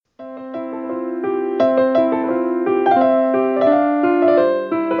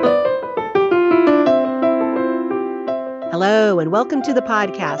Hello, and welcome to the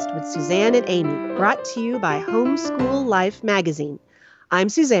podcast with Suzanne and Amy, brought to you by Homeschool Life magazine. I'm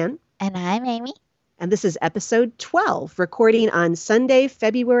Suzanne. And I'm Amy. And this is episode 12, recording on Sunday,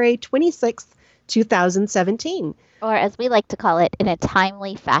 February 26th, 2017. Or as we like to call it, in a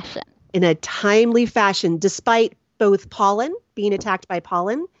timely fashion. In a timely fashion, despite both Pollen, being attacked by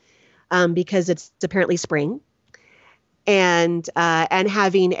pollen, because it's apparently spring, and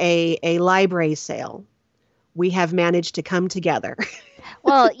having a library sale. We have managed to come together.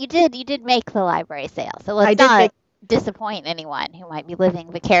 Well, you did make the library sale, so let's not disappoint anyone who might be living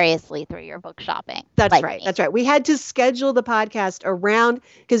vicariously through your book shopping. That's right. That's right. We had to schedule the podcast around,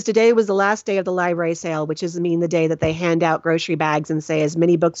 because today was the last day of the library sale, which is the day that they hand out grocery bags and say as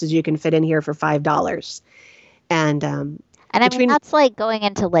many books as you can fit in here for $5. And I mean, that's like going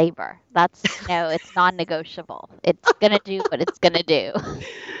into labor. That's, it's non-negotiable. It's going to do what it's going to do.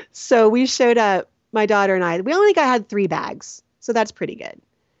 So we showed up, my daughter and I. We only had 3 bags, so that's pretty good.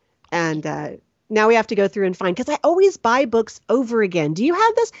 And now we have to go through and find, because I always buy books over again. Do you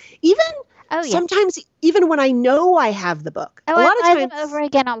have this? Sometimes, even when I know I have the book. A lot of times, I buy them over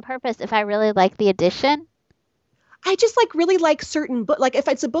again on purpose if I really like the edition. I just really like certain books. Like if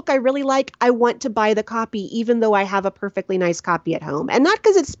it's a book I really like, I want to buy the copy, even though I have a perfectly nice copy at home. And not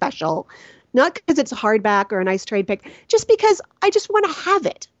because it's special, not because it's a hardback or a nice trade pick, just because I just want to have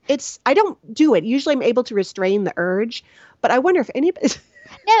it. I don't do it. Usually I'm able to restrain the urge, but I wonder if anybody...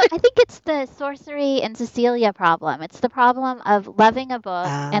 No, I think it's the Sorcery and Cecilia problem. It's the problem of loving a book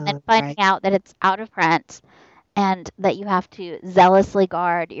and then finding out that it's out of print and that you have to zealously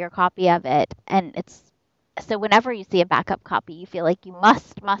guard your copy of it. And so whenever you see a backup copy, you feel like you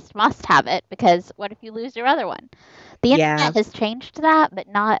must have it, because what if you lose your other one? The internet has changed that, but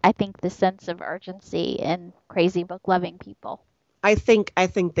not, I think, the sense of urgency in crazy book loving people. I think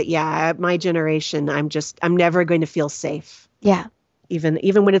that, my generation, I'm never going to feel safe. Yeah. Even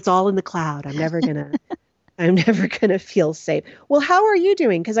when it's all in the cloud, I'm never gonna feel safe. Well, how are you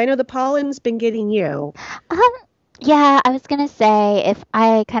doing? Because I know the pollen's been getting you. Yeah, I was gonna say, if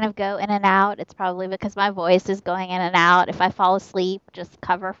I kind of go in and out, it's probably because my voice is going in and out. If I fall asleep, just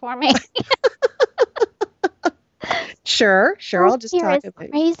cover for me. Sure. I'll just talk about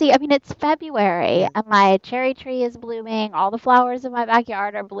it. Crazy. I mean, it's February and my cherry tree is blooming. All the flowers in my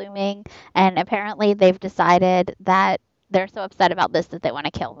backyard are blooming. And apparently they've decided that they're so upset about this that they want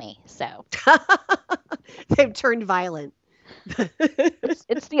to kill me. So they've turned violent.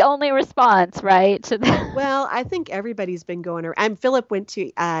 It's the only response, right? Well, I think everybody's been going around. And Philip went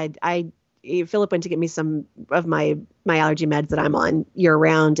to get me some of my allergy meds that I'm on year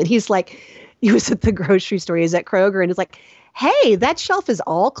round. And he was at the grocery store. He's at Kroger and it's like, hey, that shelf is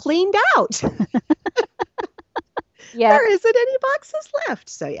all cleaned out. Yeah. There isn't any boxes left.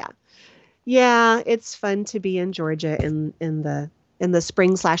 So yeah, it's fun to be in Georgia in the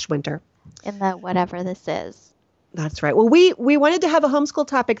spring/winter. In the whatever this is. That's right. Well, we wanted to have a homeschool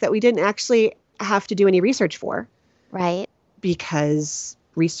topic that we didn't actually have to do any research for. Right. Because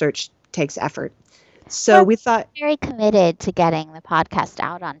research takes effort. So we thought, very committed to getting the podcast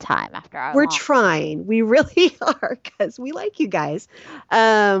out on time after our We're trying. We really are, because we like you guys.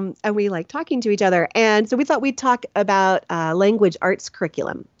 And we like talking to each other. And so we thought we'd talk about language arts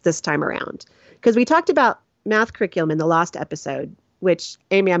curriculum this time around, because we talked about math curriculum in the last episode, which,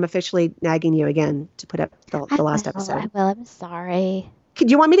 Amy, I'm officially nagging you again to put up the last episode. I will. I'm sorry. Do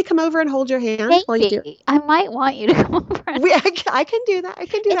you want me to come over and hold your hand? Maybe. While you do? I might want you to come over. I can do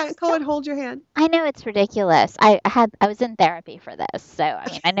that. Go and hold your hand. I know it's ridiculous. I was in therapy for this, so I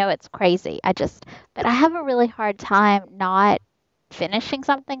mean, I know it's crazy. But I have a really hard time not finishing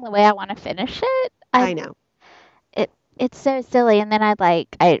something the way I want to finish it. I know. It's so silly, and then I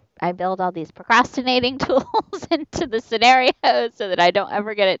build all these procrastinating tools into the scenarios so that I don't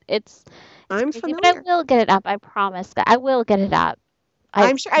ever get it. I'm crazy, familiar. but I will get it up. I promise. I will get it up.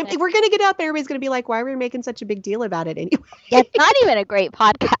 I'm sure we're going to get up. Everybody's going to be like, why are we making such a big deal about it anyway? Yeah, it's not even a great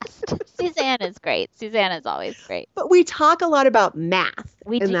podcast. Suzanne is great. Suzanne is always great. But we talk a lot about math.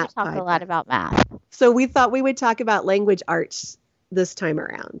 We do talk a lot about math. So we thought we would talk about language arts this time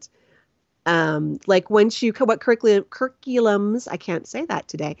around. Like what curriculums, I can't say that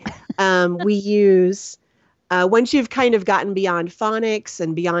today, we use once you've kind of gotten beyond phonics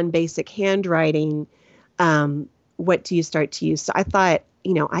and beyond basic handwriting, what do you start to use? So I thought,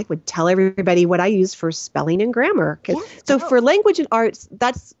 I would tell everybody what I use for spelling and grammar. For language and arts,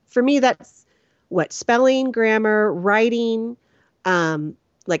 that's what spelling, grammar, writing,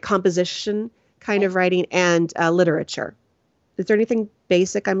 like composition kind of writing, and literature. Is there anything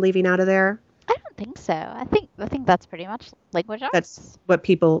basic I'm leaving out of there? I don't think so. I think that's pretty much language arts. That's what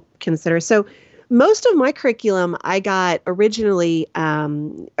people consider. So Most of my curriculum I got originally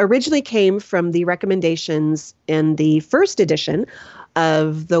came from the recommendations in the first edition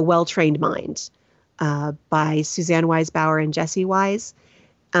of The Well-Trained Mind by Suzanne Weisbauer and Jessie Wise.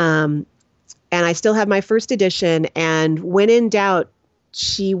 And I still have my first edition. And when in doubt,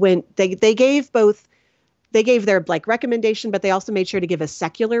 they gave their like recommendation, but they also made sure to give a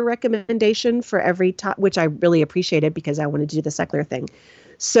secular recommendation for every top, which I really appreciated because I wanted to do the secular thing.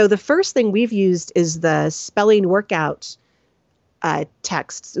 So the first thing we've used is the spelling workout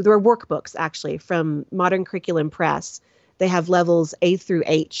texts. There are workbooks actually from Modern Curriculum Press. They have levels A through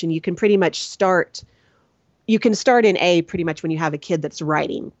H, and you can pretty much start in A pretty much when you have a kid that's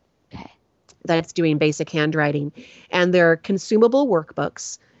writing. Okay. That's doing basic handwriting. And they're consumable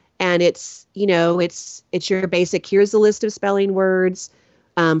workbooks. And it's your basic, here's a list of spelling words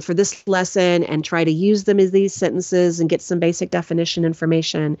for this lesson, and try to use them as these sentences and get some basic definition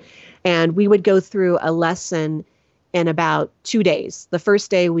information. And we would go through a lesson in about 2 days. The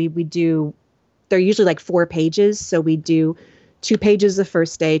first day we do, they're usually like 4 pages. So we do 2 pages the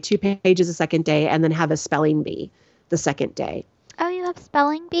first day, 2 pages the second day, and then have a spelling bee the second day. Oh, you have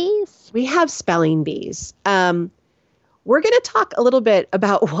spelling bees? We have spelling bees. We're going to talk a little bit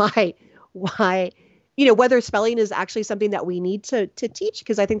about why, whether spelling is actually something that we need to teach,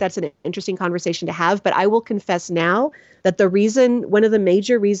 because I think that's an interesting conversation to have. But I will confess now that one of the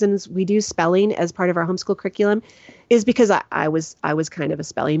major reasons we do spelling as part of our homeschool curriculum is because I was kind of a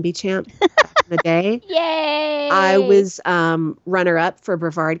spelling bee champ back in the day. Yay! I was runner-up for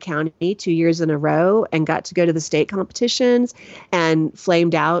Brevard County 2 years in a row and got to go to the state competitions and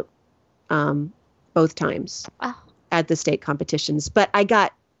flamed out both times. Wow. At the state competitions. But I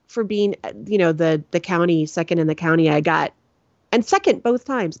got, for being, the county, second in the county, and second both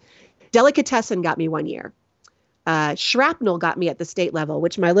times. Delicatessen got me 1 year. Shrapnel got me at the state level,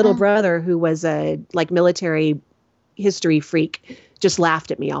 which my little brother, who was a military history freak, just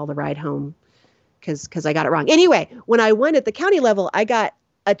laughed at me all the ride home because I got it wrong. Anyway, when I won at the county level, I got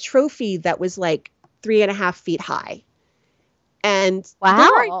a trophy that was like 3.5 feet high. And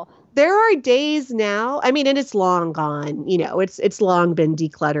wow. There are days now, and it's long gone, it's long been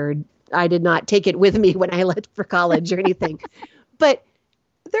decluttered. I did not take it with me when I left for college or anything. But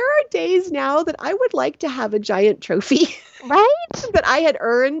there are days now that I would like to have a giant trophy. Right? that I had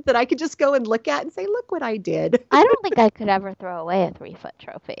earned, that I could just go and look at and say, look what I did. I don't think I could ever throw away a 3-foot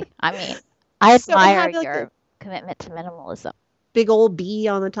trophy. I admire your commitment to minimalism. Big old bee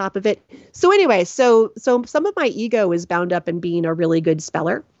on the top of it. So anyway, so some of my ego is bound up in being a really good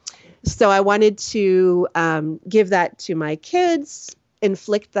speller. So I wanted to give that to my kids,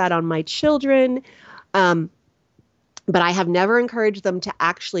 inflict that on my children. But I have never encouraged them to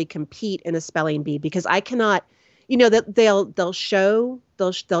actually compete in a spelling bee because I cannot, that they'll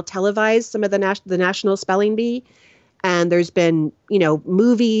televise some of the national spelling bee. And there's been,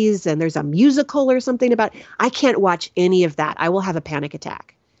 movies, and there's a musical or something about it. I can't watch any of that. I will have a panic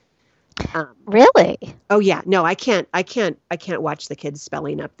attack. Really? Oh yeah. No, I can't watch the kids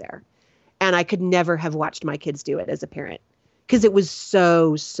spelling up there. And I could never have watched my kids do it as a parent because it was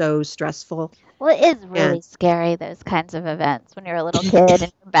so stressful. Well, it is really scary, those kinds of events, when you're a little kid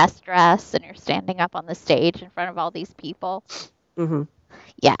in your best dress and you're standing up on the stage in front of all these people. Mm-hmm.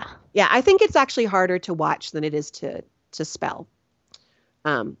 Yeah. Yeah, I think it's actually harder to watch than it is to spell.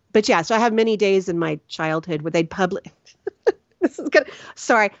 But yeah, so I have many days in my childhood where they'd publish. This is good.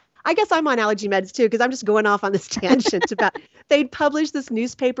 Sorry. I guess I'm on allergy meds too, because I'm just going off on this tangent about they'd publish this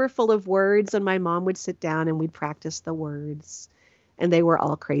newspaper full of words, and my mom would sit down and we'd practice the words, and they were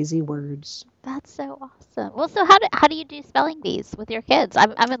all crazy words. That's so awesome. Well, so how do you do spelling bees with your kids?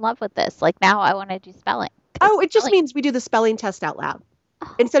 I'm in love with this. Like, now I want to do spelling. Oh, it just means we do the spelling test out loud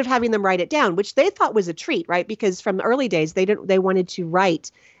instead of having them write it down, which they thought was a treat, right? Because from the early days, they wanted to write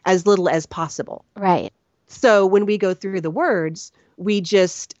as little as possible. Right. So when we go through the words, we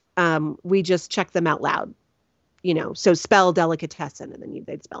just check them out loud, so spell delicatessen, and then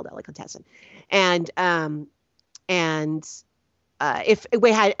they'd spell delicatessen. And if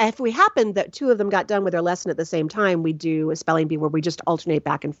we happened that 2 of them got done with their lesson at the same time, we'd do a spelling bee where we just alternate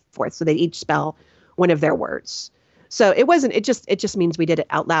back and forth. So they each spell one of their words. So it just means we did it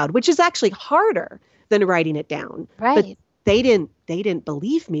out loud, which is actually harder than writing it down. Right. But they didn't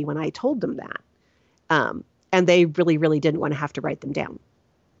believe me when I told them that. And they really, really didn't want to have to write them down.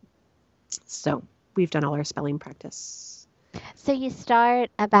 So we've done all our spelling practice. So you start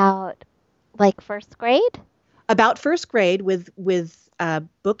about like first grade? About first grade with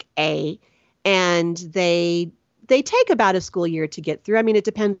book A, and they take about a school year to get through. It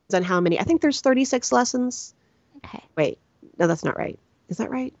depends on how many. I think there's 36 lessons. Okay. Wait, no, that's not right. Is that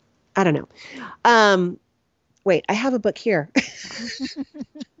right? I don't know. Wait, I have a book here.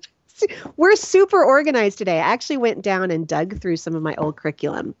 We're super organized today. I actually went down and dug through some of my old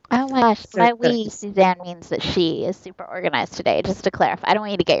curriculum. Oh my gosh, So by we, Suzanne means that she is super organized today, just to clarify. I don't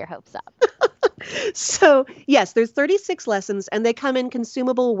want you to get your hopes up. So yes, there's 36 lessons and they come in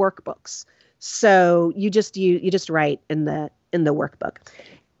consumable workbooks. So you just write in the workbook.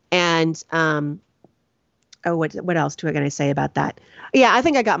 And what else can I say about that? Yeah, I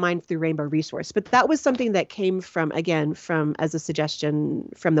think I got mine through Rainbow Resource, but that was something that came from as a suggestion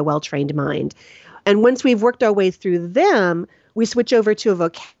from the Well-Trained Mind. And once we've worked our way through them, we switch over to a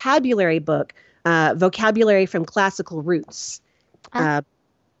vocabulary book, Vocabulary from Classical Roots,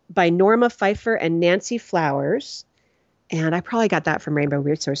 by Norma Pfeiffer and Nancy Flowers. And I probably got that from Rainbow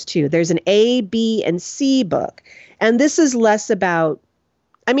Resource too. There's an A, B, and C book. And this is less about,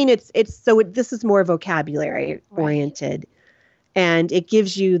 this is more vocabulary oriented. Right. And it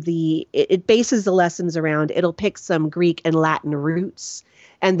gives you it bases the lessons around, it'll pick some Greek and Latin roots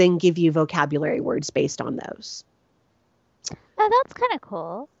and then give you vocabulary words based on those. Oh, that's kind of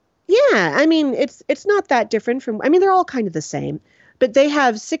cool. Yeah. It's not that different they're all kind of the same, but they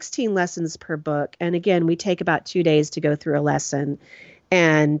have 16 lessons per book. And again, we take about 2 days to go through a lesson.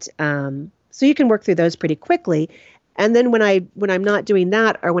 And so you can work through those pretty quickly. And then when I'm not doing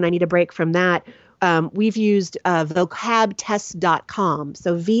that, or when I need a break from that, we've used vocabtest.com.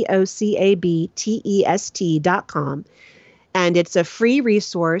 So vocabtest.com. And it's a free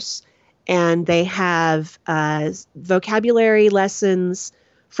resource. And they have vocabulary lessons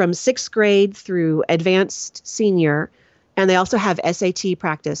from 6th grade through advanced senior. And they also have SAT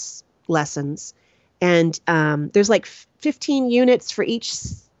practice lessons. And there's like 15 units for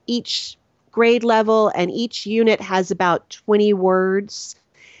each grade level, and each unit has about 20 words.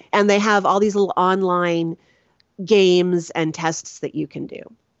 And they have all these little online games and tests that you can do.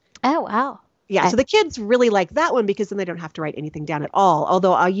 Oh, wow. Yeah, so the kids really like that one because then they don't have to write anything down at all.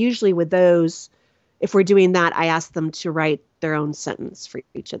 Although I usually with those, if we're doing that, I ask them to write their own sentence for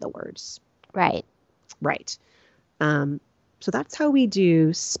each of the words. Right. Right. So that's how we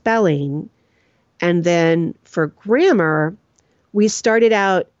do spelling. And then for grammar, we started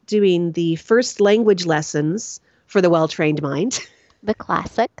out doing the first language lessons for the Well-Trained Mind. The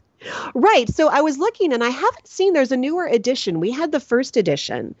classic. Right. So I was looking and I haven't seen, there's a newer edition. We had the first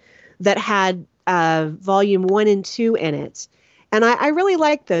edition that had volume 1 and 2 in it. And I really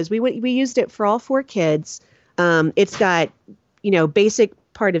liked those. We used it for all 4 kids. It's got, basic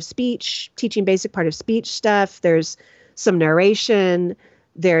part of speech, teaching basic part of speech stuff. There's some narration.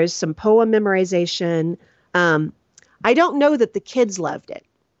 There's some poem memorization. I don't know that the kids loved it,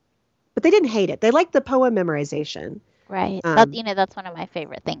 but they didn't hate it. They liked the poem memorization. Right. That's one of my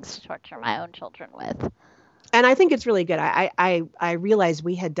favorite things to torture my own children with. And I think it's really good. I realized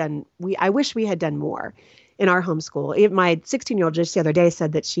I wish we had done more in our homeschool. My 16-year-old just the other day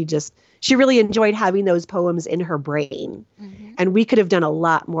said that she really enjoyed having those poems in her brain. Mm-hmm. And we could have done a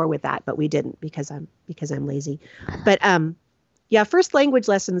lot more with that, but we didn't because I'm lazy. But first language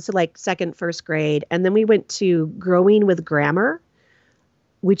lessons, so like 2nd, 1st grade. And then we went to Growing with Grammar,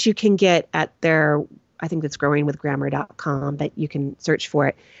 which you can get at I think it's growingwithgrammar.com, but you can search for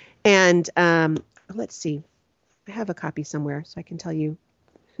it. And let's see. I have a copy somewhere so I can tell you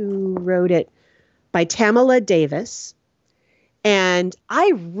who wrote it. By Tamala Davis. And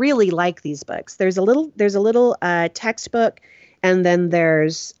I really like these books. There's a little textbook, and then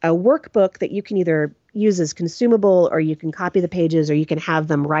there's a workbook that you can either use as consumable, or you can copy the pages, or you can have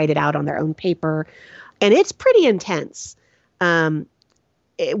them write it out on their own paper. And it's pretty intense.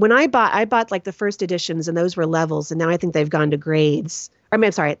 When I bought like the first editions, and those were levels, and now I think they've gone to grades. I'm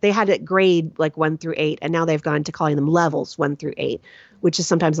sorry, they had it grade like 1 through 8, and now they've gone to calling them levels 1 through 8, which is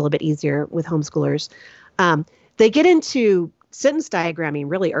sometimes a little bit easier with homeschoolers. They get into sentence diagramming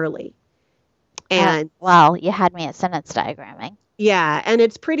really early. And you had me at sentence diagramming. Yeah, and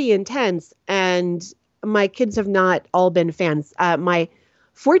it's pretty intense, and my kids have not all been fans. My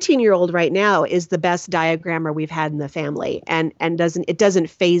 14-year-old right now is the best diagrammer we've had in the family, and it doesn't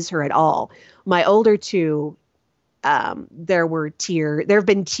faze her at all. My older 2, there have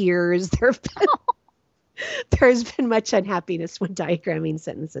been tears. There's been much unhappiness when diagramming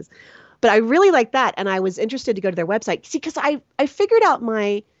sentences. But I really like that, and I was interested to go to their website. See, because I figured out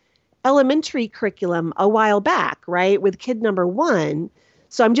my elementary curriculum a while back, right, with kid number 1.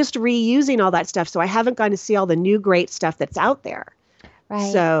 So I'm just reusing all that stuff. So I haven't gone to see all the new great stuff that's out there.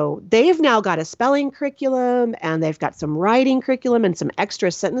 Right. So they've now got a spelling curriculum, and they've got some writing curriculum and some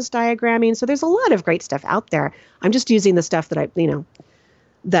extra sentence diagramming. So there's a lot of great stuff out there. I'm just using the stuff that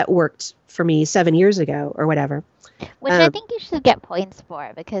that worked for me 7 years ago or whatever. Which I think you should get points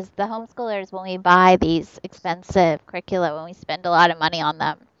for, because the homeschoolers, when we buy these expensive curricula, when we spend a lot of money on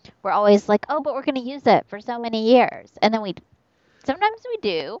them, we're always like, oh, but we're going to use it for so many years. And then sometimes we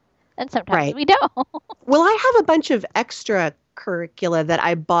do, and sometimes we don't. Well, I have a bunch of extra curricula that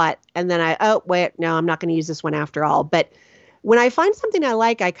I bought, and then no, I'm not going to use this one after all. But when I find something I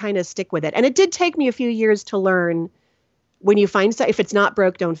like, I kind of stick with it. And it did take me a few years to learn, when you find if it's not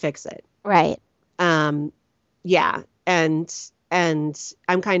broke, don't fix it. Right. Yeah. And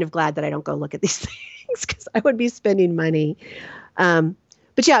I'm kind of glad that I don't go look at these things, because I would be spending money.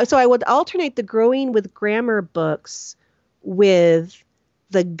 But yeah, so I would alternate the Growing with Grammar books with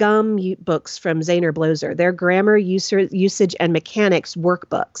the GUM books from Zaner Bloser. They're grammar, usage, and mechanics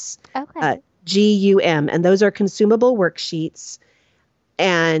workbooks. Okay. GUM. And those are consumable worksheets.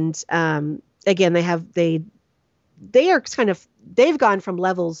 And again, they've gone from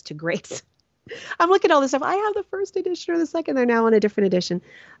levels to grades. I'm looking at all this stuff. I have the first edition or the second. They're now on a different edition.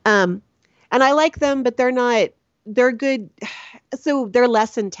 And I like them, but they're good. So they're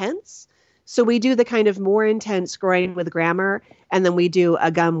less intense. So we do the kind of more intense Growing with Grammar, and then we do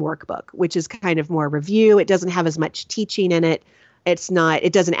a GUM workbook, which is kind of more review. It doesn't have as much teaching in it.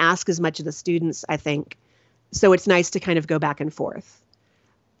 It doesn't ask as much of the students, I think. So it's nice to kind of go back and forth.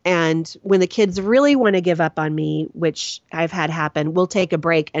 And when the kids really want to give up on me, which I've had happen, we'll take a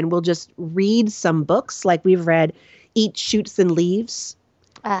break and we'll just read some books. Like we've read Eat, Shoots, and Leaves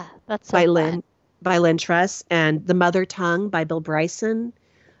that's so by Lynn Truss, and The Mother Tongue by Bill Bryson.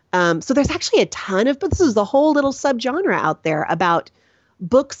 So there's actually a ton of, but this is the whole little subgenre out there about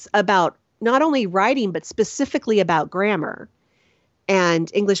books about not only writing, but specifically about grammar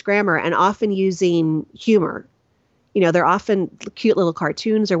and English grammar, and often using humor. They're often cute little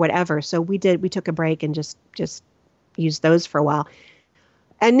cartoons or whatever. So we took a break and just used those for a while.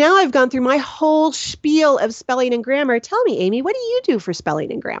 And now I've gone through my whole spiel of spelling and grammar. Tell me, Amy, what do you do for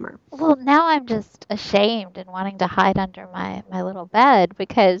spelling and grammar? Well, now I'm just ashamed and wanting to hide under my little bed,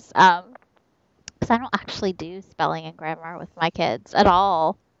 because I don't actually do spelling and grammar with my kids at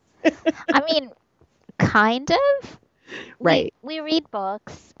all. I mean, kind of. Right. We read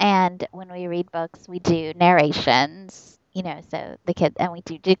books, and when we read books, we do narrations, so the kids, and we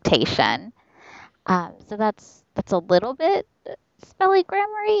do dictation. So that's a little bit spelling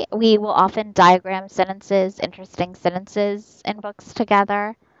grammar-y. We will often diagram sentences, interesting sentences in books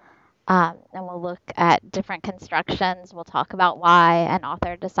together. And we'll look at different constructions. We'll talk about why an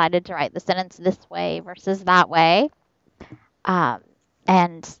author decided to write the sentence this way versus that way.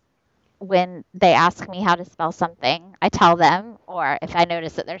 And when they ask me how to spell something, I tell them, or if I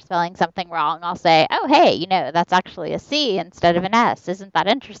notice that they're spelling something wrong, I'll say, oh, hey, that's actually a C instead of an S. Isn't that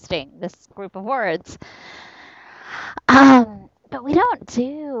interesting, this group of words? But we don't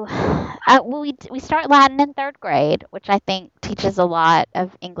do, we start Latin in 3rd grade, which I think teaches a lot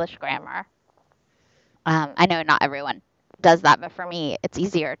of English grammar. I know not everyone does that, but for me, it's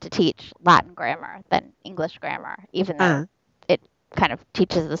easier to teach Latin grammar than English grammar, even though it kind of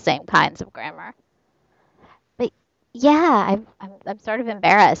teaches the same kinds of grammar. But yeah, I'm sort of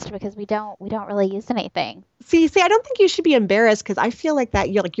embarrassed because we don't really use anything. See, I don't think you should be embarrassed, because I feel like that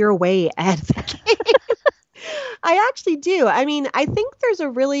you're way ahead of the game. I actually do. I mean, I think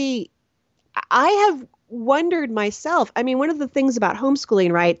I have wondered myself. I mean, one of the things about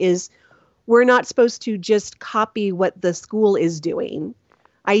homeschooling, right, is we're not supposed to just copy what the school is doing.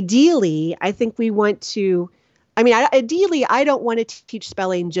 Ideally, I think we want to, ideally, I don't want to teach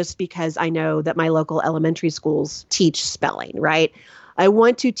spelling just because I know that my local elementary schools teach spelling, right? I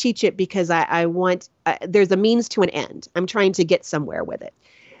want to teach it because I want, there's a means to an end. I'm trying to get somewhere with it.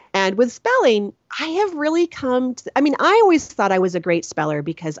 And with spelling, I have really I always thought I was a great speller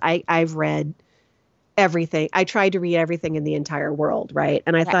because I've read everything. I tried to read everything in the entire world, right?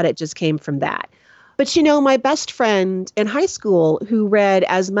 And I thought it just came from that. But my best friend in high school, who read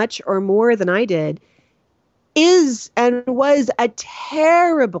as much or more than I did, is and was a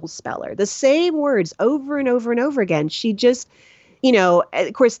terrible speller. The same words over and over and over again. She just,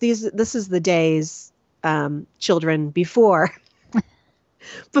 of course, this is the days, children, before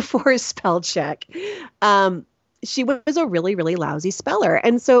spell check. She was a really, really lousy speller.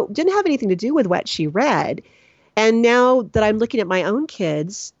 And so didn't have anything to do with what she read. And now that I'm looking at my own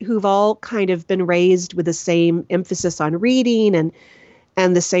kids, who've all kind of been raised with the same emphasis on reading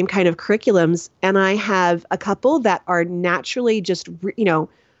and the same kind of curriculums, and I have a couple that are naturally just,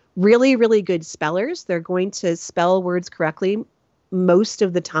 really, really good spellers. They're going to spell words correctly most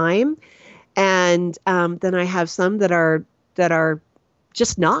of the time. And then I have some that are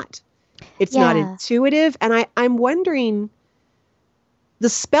just not. It's not intuitive. And I'm wondering, the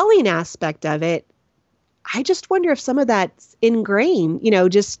spelling aspect of it, I just wonder if some of that's ingrained,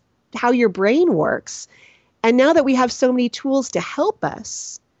 just how your brain works. And now that we have so many tools to help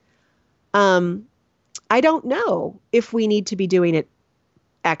us, I don't know if we need to be doing it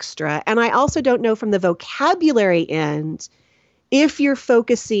extra. And I also don't know from the vocabulary end if you're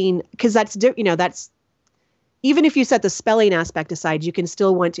focusing, because that's even if you set the spelling aspect aside, you can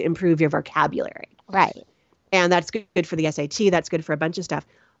still want to improve your vocabulary. Right. And that's good for the SAT. That's good for a bunch of stuff.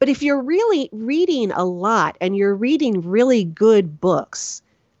 But if you're really reading a lot and you're reading really good books,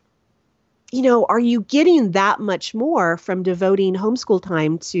 are you getting that much more from devoting homeschool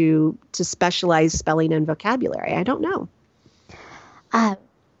time to specialized spelling and vocabulary? I don't know.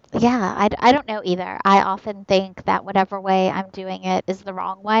 Yeah, I don't know either. I often think that whatever way I'm doing it is the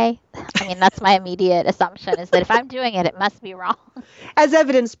wrong way. I mean, that's my immediate assumption, is that if I'm doing it, it must be wrong. As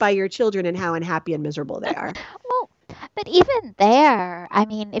evidenced by your children and how unhappy and miserable they are. Well, but even there, I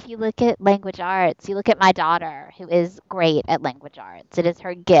mean, if you look at language arts, you look at my daughter, who is great at language arts. It is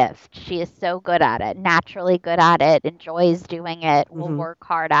her gift. She is so good at it, naturally good at it, enjoys doing it, will work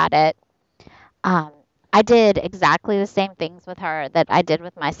hard at it. I did exactly the same things with her that I did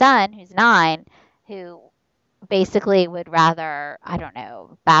with my son, who's 9, who basically would rather, I don't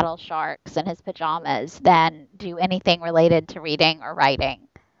know, battle sharks in his pajamas than do anything related to reading or writing.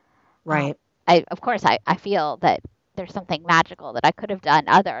 Right. Of course, I feel that there's something magical that I could have done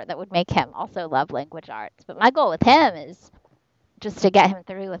that would make him also love language arts. But my goal with him is just to get him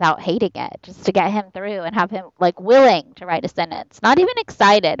through without hating it, just to get him through and have him willing to write a sentence, not even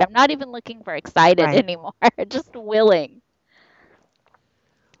excited. I'm not even looking for excited anymore, just willing.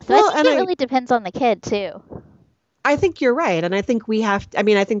 So I think it really depends on the kid too. I think you're right. And I think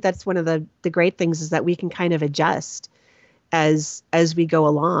I think that's one of the great things is that we can kind of adjust as we go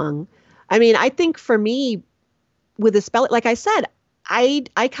along. I mean, I think for me with the spelling, like I said,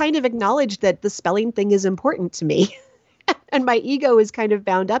 I kind of acknowledge that the spelling thing is important to me. And my ego is kind of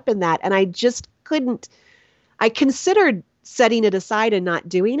bound up in that. And I just I considered setting it aside and not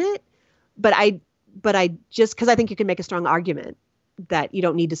doing it. But I just, because I think you can make a strong argument that you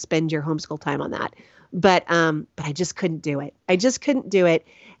don't need to spend your homeschool time on that. But I just couldn't do it. I just couldn't do it.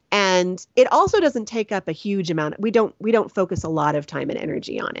 And it also doesn't take up a huge amount. We don't focus a lot of time and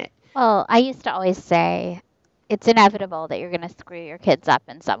energy on it. Well, I used to always say, it's inevitable that you're going to screw your kids up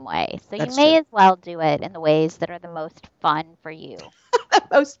in some way. So you may as well do it in the ways that are the most fun for you. The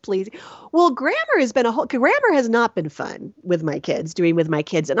most pleasing. Well, grammar has not been fun with my kids, doing with my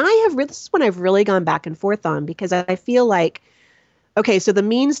kids. And this is when I've really gone back and forth on, because I feel like, okay, so the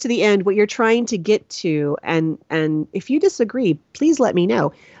means to the end, what you're trying to get to, and if you disagree, please let me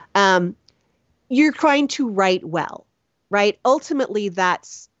know. You're trying to write well, right? Ultimately,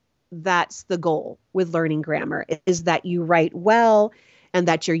 that's the goal with learning grammar, is that you write well and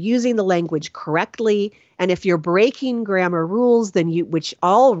that you're using the language correctly. And if you're breaking grammar rules, then which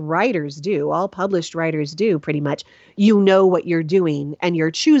all writers do, all published writers do pretty much, what you're doing and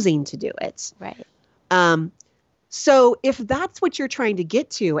you're choosing to do it. Right. So if that's what you're trying to get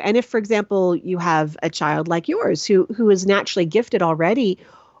to, and if, for example, you have a child like yours who is naturally gifted already,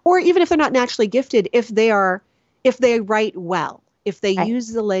 or even if they're not naturally gifted, if they write well, if they use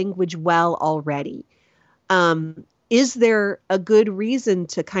the language well already, is there a good reason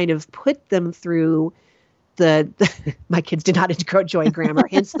to kind of put them through my kids did not enjoy grammar,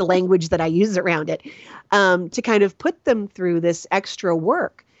 hence the language that I use around it, to kind of put them through this extra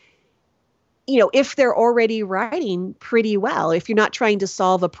work? If they're already writing pretty well, if you're not trying to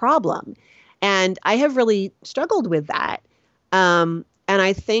solve a problem. And I have really struggled with that. And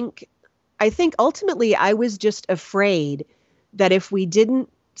I think ultimately I was just afraid that if we didn't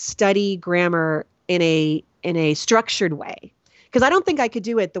study grammar in a structured way, because I don't think I could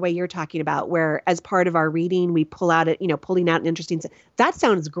do it the way you're talking about, where as part of our reading, we pulling out an interesting, that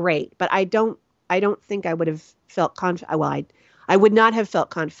sounds great, but I don't think I would have felt confident. Well, I would not have felt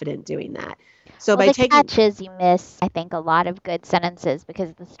confident doing that. So by taking, catch is you miss, I think, a lot of good sentences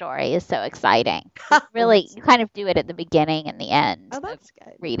because the story is so exciting. Really, you kind of do it at the beginning and the end of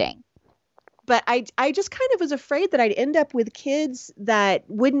good reading. But I just kind of was afraid that I'd end up with kids that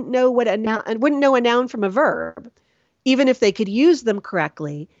wouldn't know a noun from a verb, even if they could use them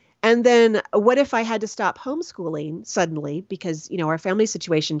correctly. And then what if I had to stop homeschooling suddenly because, our family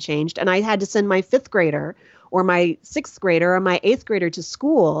situation changed and I had to send my 5th grader or my 6th grader or my 8th grader to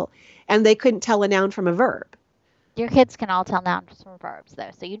school and they couldn't tell a noun from a verb. Your kids can all tell nouns from verbs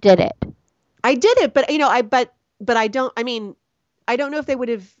though. So you did it. I did it, but I don't know if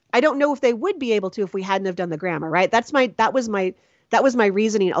they would be able to if we hadn't have done the grammar, right? That was my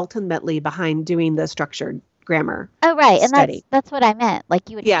reasoning ultimately behind doing the structured grammar Oh, right. And study. that's what I meant. Like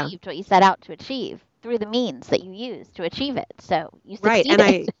you Yeah, achieved what you set out to achieve through the means that you used to achieve it. So you right. And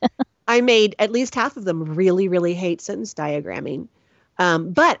succeeded. I made at least half of them really, really hate sentence diagramming.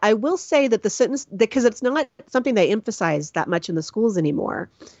 But I will say that the sentence, because it's not something they emphasize that much in the schools anymore.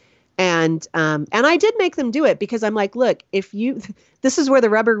 And I did make them do it because I'm like, look, if you, this is where the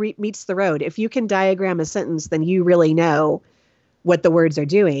rubber meets the road. If you can diagram a sentence, then you really know what the words are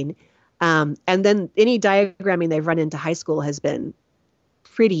doing. And then any diagramming they've run into high school has been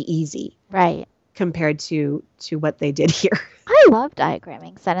pretty easy, Right. compared to what they did here. I love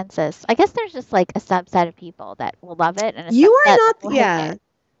diagramming sentences. I guess there's just like a subset of people that will love it and a You subset are that not, will hate yeah. it.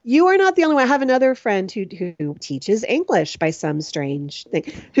 You are not the only one. I have another friend who teaches English by some strange thing,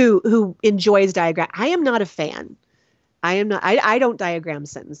 who enjoys diagram. I am not a fan. I am not. I don't diagram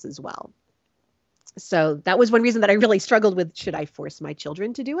sentences well. So that was one reason that I really struggled with, should I force my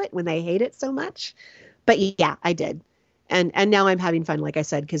children to do it when they hate it so much? But yeah, I did. And now I'm having fun, like I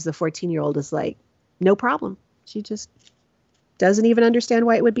said, because the 14-year-old is like, no problem. She just doesn't even understand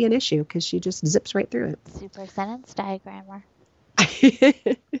why it would be an issue because she just zips right through it. Super sentence diagrammer.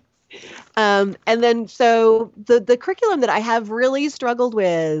 And then so the curriculum that I have really struggled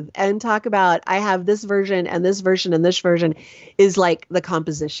with and talk about, I have this version and this version and this version, is like the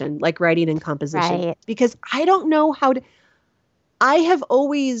composition, like writing and composition. Right. Because I don't know how to, I have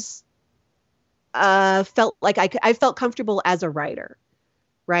always felt like I felt comfortable as a writer,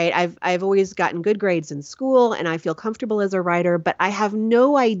 right? I've always gotten good grades in school and I feel comfortable as a writer, but I have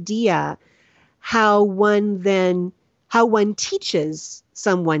no idea how one teaches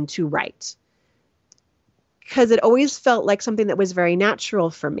someone to write, because it always felt like something that was very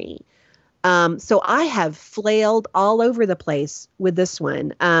natural for me. So I have flailed all over the place with this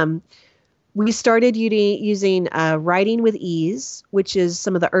one. We started using Writing with Ease, which is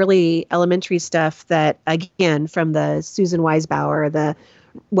some of the early elementary stuff that, again, from the Susan Weisbauer, the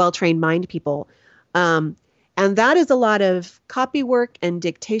Well-Trained Mind people. And that is a lot of copy work and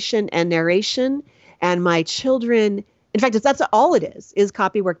dictation and narration. And my children, in fact, that's all it is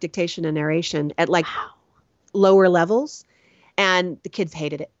copy work, dictation, and narration at like lower levels. And the kids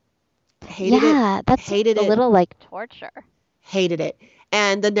hated it. Yeah, that's hated a it, little like torture. hated it.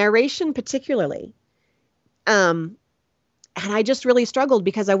 And the narration particularly. And I just really struggled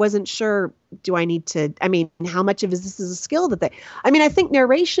because I wasn't sure, do I need to, I mean, how much of this is a skill that I think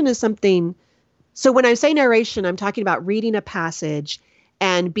narration is something. So when I say narration, I'm talking about reading a passage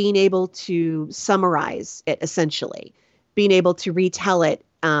and being able to summarize it, essentially, being able to retell it,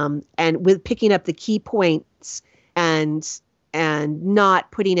 and with picking up the key points and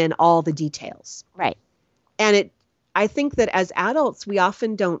not putting in all the details. Right. And I think that as adults, we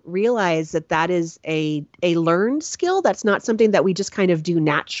often don't realize that is a learned skill. That's not something that we just kind of do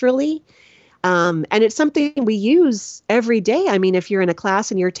naturally. And it's something we use every day. I mean, if you're in a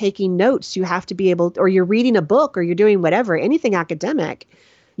class and you're taking notes, you have to be able, or you're reading a book, or you're doing whatever, anything academic,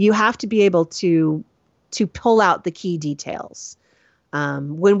 you have to be able to pull out the key details.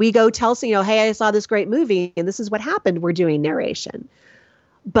 When we go tell, hey, I saw this great movie and this is what happened, we're doing narration.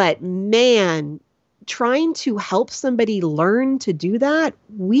 But man, trying to help somebody learn to do that,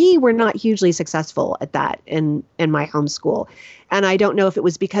 we were not hugely successful at that in my homeschool. And I don't know if it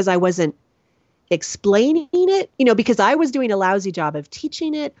was because I wasn't explaining it, because I was doing a lousy job of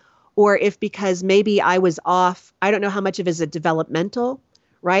teaching it, or if because maybe I was off. I don't know how much of it is a developmental,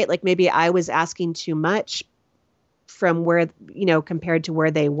 right? Like maybe I was asking too much from where, compared to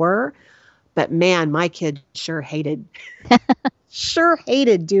where they were. But man, my kid sure hated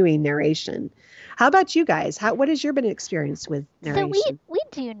doing narration. How about you guys? What has your been experience with narration? So we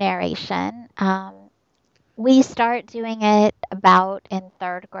do narration. We start doing it about in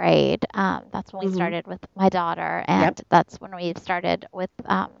third grade. That's when we started with my daughter, and that's when we started with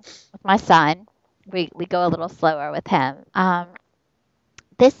my son. We go a little slower with him.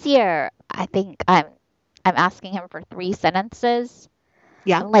 This year, I think I'm asking him for 3 sentences.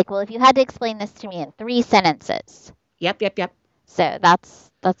 Yeah. I'm like, well, if you had to explain this to me in 3 sentences. Yep. So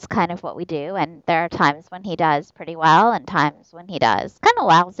that's kind of what we do, and there are times when he does pretty well, and times when he does kind of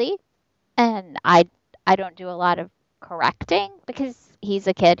lousy, and I don't do a lot of correcting because he's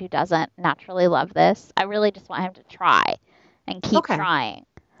a kid who doesn't naturally love this. I really just want him to try and keep trying.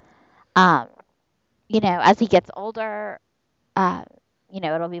 As he gets older,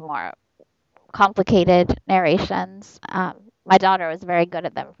 it'll be more complicated narrations. My daughter was very good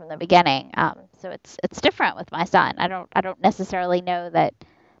at them from the beginning, so it's different with my son. I don't necessarily know that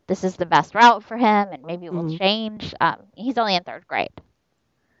this is the best route for him, and maybe it will change. He's only in 3rd grade.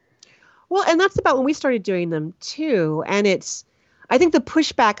 Well, and that's about when we started doing them too. And I think the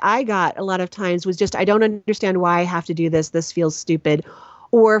pushback I got a lot of times was just, I don't understand why I have to do this. This feels stupid.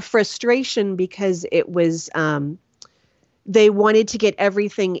 Or frustration because it was, they wanted to get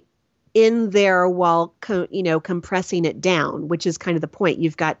everything in there while, compressing it down, which is kind of the point.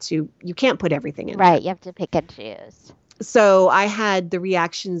 You can't put everything in Right. there. You have to pick and choose. So I had the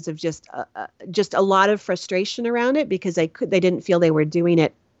reactions of just a lot of frustration around it because they didn't feel they were doing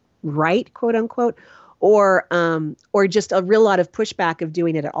it right, quote unquote, or just a real lot of pushback of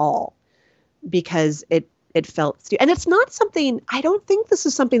doing it at all because it felt and it's not something. I don't think this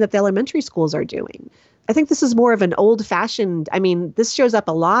is something that the elementary schools are doing. I think this is more of an old-fashioned. I mean, this shows up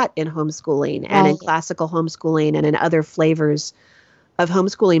a lot in homeschooling and in classical homeschooling and in other flavors of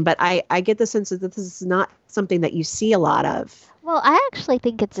homeschooling. But I get the sense that this is not something that you see a lot of. Well, I actually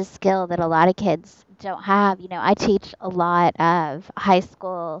think it's a skill that a lot of kids don't have. I teach a lot of high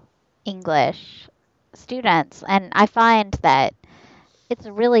school English students, and I find that it's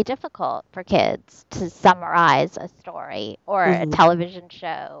really difficult for kids to summarize a story or a television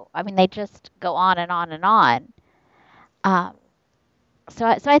show. I mean, they just go on and on and on. So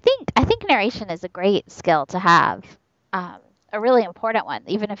I think narration is a great skill to have, a really important one,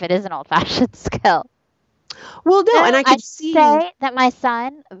 even if it is an old-fashioned skill. Well, no, and I could see say that my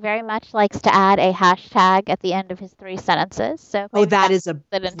son very much likes to add a hashtag at the end of his 3 sentences. So that is a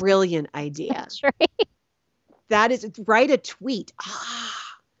brilliant idea. That is, write a tweet.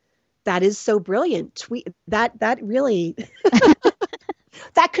 That is so brilliant. Tweet that really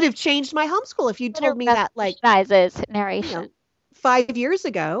that could have changed my homeschool if you told me that narration 5 years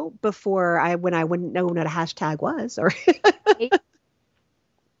ago when I wouldn't know what a hashtag was or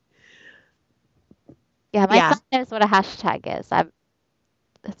Yeah, my son knows what a hashtag is.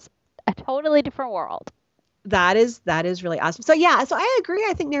 It's a totally different world. That is really awesome. So I agree.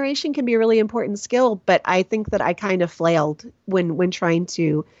 I think narration can be a really important skill, but I think that I kind of flailed when trying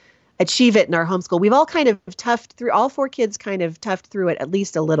to achieve it in our homeschool. We've all kind of all 4 kids kind of toughed through it at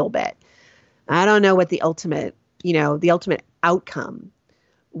least a little bit. I don't know what the ultimate outcome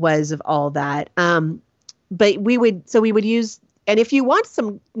was of all that. But we would use, and if you want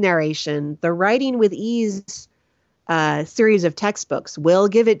some narration, the Writing with Ease series of textbooks will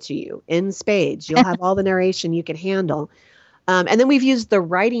give it to you in spades. You'll have all the narration you can handle. And then we've used the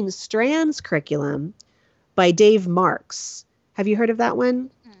Writing Strands curriculum by Dave Marks. Have you heard of that one?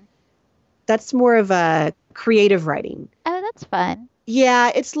 That's more of a creative writing. Oh, that's fun.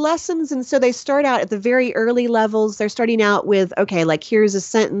 Yeah, it's lessons. And so they start out at the very early levels. They're starting out with, okay, like here's a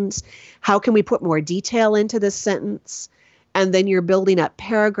sentence. How can we put more detail into this sentence? And then you're building up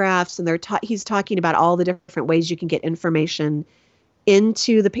paragraphs, and he's talking about all the different ways you can get information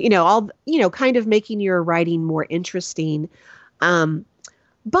into the, kind of making your writing more interesting.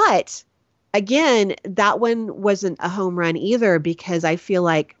 But again, that one wasn't a home run either, because I feel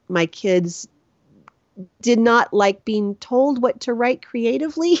like my kids did not like being told what to write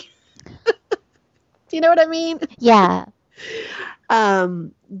creatively. Do you know what I mean? Yeah.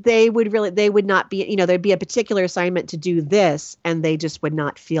 They would not be, there'd be a particular assignment to do this, and they just would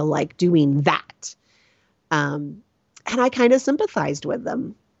not feel like doing that. And I kind of sympathized with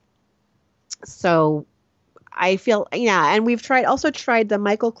them. So I feel, and we've tried the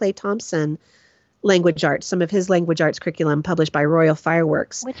Michael Clay Thompson language arts, some of his language arts curriculum published by Royal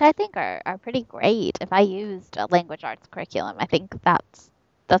Fireworks. Which I think are pretty great. If I used a language arts curriculum, I think that's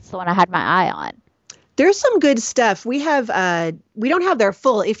the one I had my eye on. There's some good stuff. We don't have their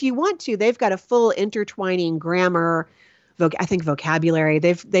full, if you want to, they've got a full intertwining grammar, I think vocabulary.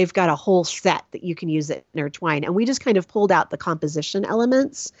 They've got a whole set that you can use that intertwine. And we just kind of pulled out the composition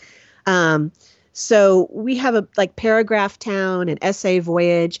elements. So we have like Paragraph Town and Essay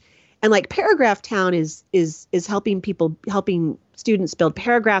Voyage. And like Paragraph Town is helping students build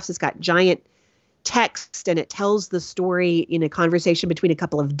paragraphs. It's got giant text, and it tells the story in a conversation between a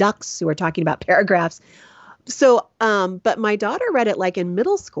couple of ducks who are talking about paragraphs. So, but my daughter read it like in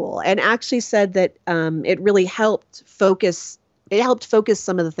middle school and actually said that it really helped focus. It helped focus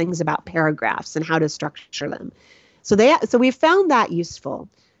some of the things about paragraphs and how to structure them. So we found that useful.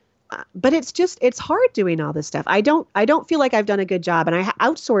 But it's hard doing all this stuff. I don't feel like I've done a good job, and I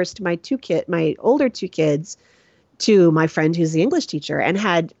outsourced my older 2 kids to my friend who's the English teacher, and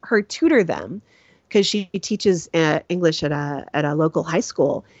had her tutor them, because she teaches English at a local high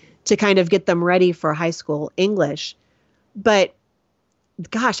school, to kind of get them ready for high school English. But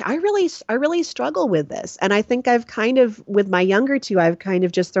gosh, I really struggle with this. And I think I've kind of, with my younger 2, I've kind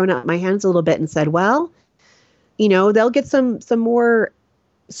of just thrown up my hands a little bit and said, well, they'll get some more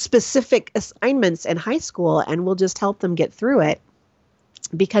specific assignments in high school, and we'll just help them get through it,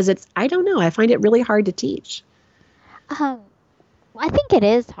 because I don't know, I find it really hard to teach. Well, I think it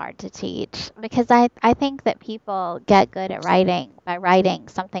is hard to teach because I think that people get good at writing by writing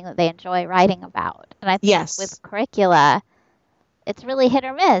something that they enjoy writing about. And I think Yes. with curricula, it's really hit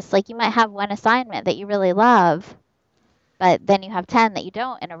or miss. Like you might have one assignment that you really love, but then you have 10 that you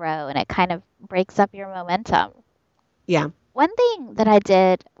don't in a row, and it kind of breaks up your momentum. Yeah. One thing that I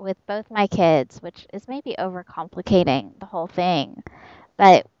did with both my kids, which is maybe overcomplicating the whole thing,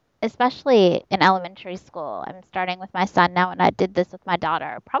 but especially in elementary school, I'm starting with my son now, and I did this with my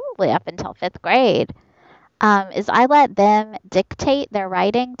daughter probably up until fifth grade, is I let them dictate their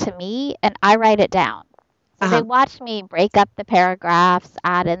writing to me and I write it down. So they Uh-huh. watch me break up the paragraphs,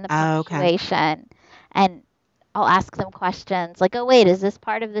 add in the Oh, okay. punctuation, and I'll ask them questions like, oh, wait, is this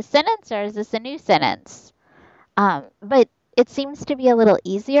part of the sentence or is this a new sentence? But it seems to be a little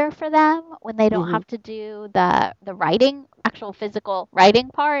easier for them when they don't Hmm. have to do the writing, actual physical writing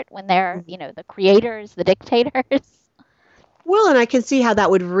part when they're, Hmm. the creators, the dictators. Well, and I can see how that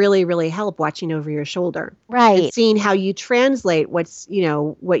would really, really help watching over your shoulder and Right. seeing how you translate what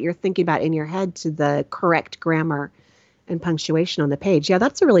you're thinking about in your head to the correct grammar and punctuation on the page. Yeah,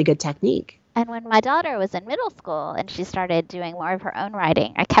 that's a really good technique. And when my daughter was in middle school and she started doing more of her own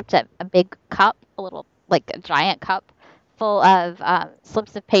writing, I kept a big cup, a little, like a giant cup, full of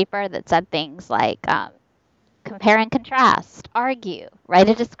slips of paper that said things like compare and contrast, argue, write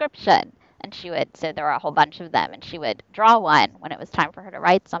a description. And so there were a whole bunch of them, and she would draw one when it was time for her to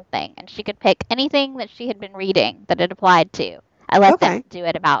write something. And she could pick anything that she had been reading that it applied to. I let them Okay. do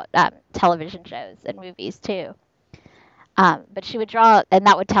it about television shows and movies too. But she would draw, and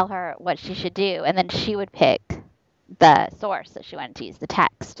that would tell her what she should do. And then she would pick the source that she wanted to use, the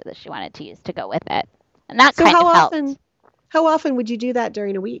text that she wanted to use to go with it. And that So kind how of helped. often how often would you do that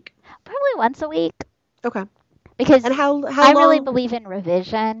during a week? Probably once a week Okay. because And how I really long? believe in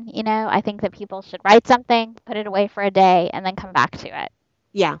revision. I think that people should write something, put it away for a day, and then come back to it.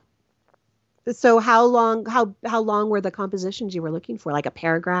 Yeah. So how long were the compositions you were looking for? Like a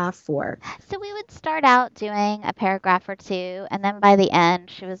paragraph or So we would start out doing a paragraph or two, and then by the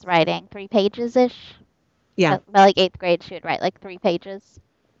end, she was writing 3 pages ish. yeah. So by like eighth grade, she would write like 3 pages.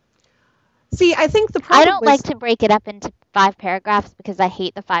 See, I think the I problem don't like was to break it up into 5 paragraphs because I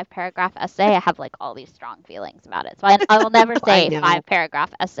hate the 5 paragraph essay. I have like all these strong feelings about it. So I will never I say know. 5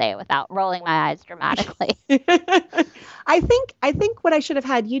 paragraph essay without rolling my eyes dramatically. I think what I should have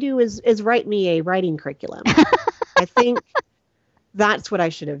had you do is write me a writing curriculum. I think that's what I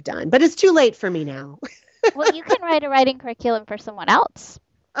should have done. But it's too late for me now. Well, you can write a writing curriculum for someone else.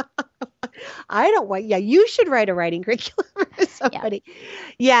 I don't want, yeah, you should write a writing curriculum for Yeah. somebody.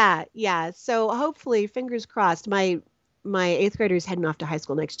 Yeah, yeah. So hopefully, fingers crossed, my eighth grader who's heading off to high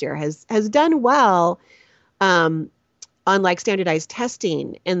school next year has done well um, on like standardized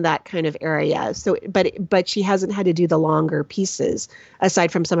testing in that kind of area. So, but she hasn't had to do the longer pieces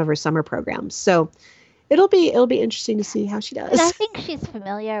aside from some of her summer programs. So it'll be interesting to see how she But I does. think she's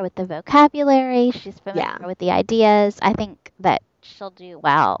familiar with the vocabulary. She's familiar Yeah. with the ideas. I think that she'll do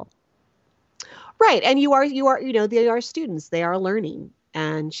well. Right. And they are students. They are learning.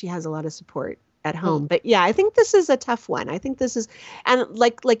 And she has a lot of support at Right. home. But yeah, I think this is a tough one. I think this is, and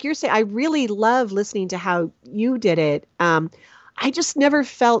like you're saying, I really love listening to how you did it. I just never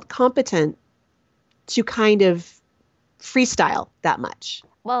felt competent to kind of freestyle that much.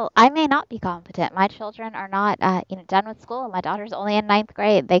 Well, I may not be competent. My children are not, done with school. My daughter's only in ninth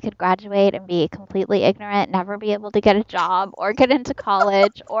grade. They could graduate and be completely ignorant, never be able to get a job or get into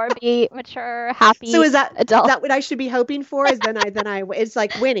college or be mature, So happy is adults. that what I should be hoping for? Is then I it's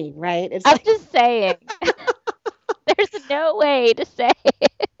like winning, right? It's I'm like, just saying, there's no way to say that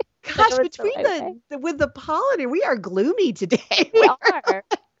it gosh, was the between right way. with the pollen, we are gloomy today. We are.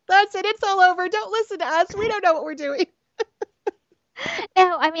 That's it. It's all over. Don't listen to us. We don't know what we're doing.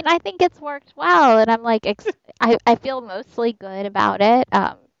 No, I mean, I think it's worked well, and I'm like, I feel mostly good about it.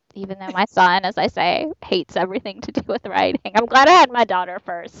 Even though my son, as I say, hates everything to do with writing. I'm glad I had my daughter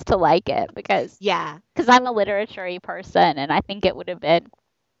first to like it Yeah, because I'm a literary person, and I think it would have been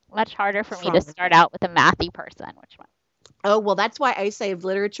much harder for me to start probably. out with a mathy person, which one? Oh, well, that's why I saved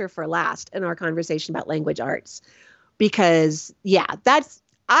literature for last in our conversation about language arts. Because, yeah,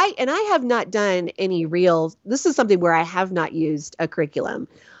 I have not done any real, this is something where I have not used a curriculum.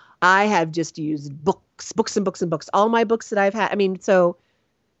 I have just used books and books and books. All my books that I've had. I mean, so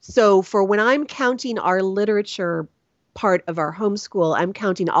for when I'm counting our literature part of our homeschool, I'm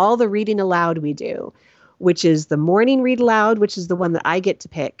counting all the reading aloud we do, which is the morning read aloud, which is the one that I get to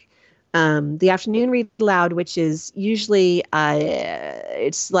pick. The afternoon read aloud, which is usually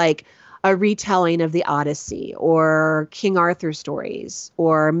it's like a retelling of the Odyssey or King Arthur stories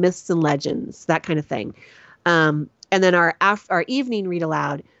or myths and legends, that kind of thing. and then our evening read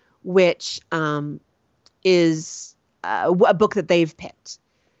aloud, which is a book that they've picked.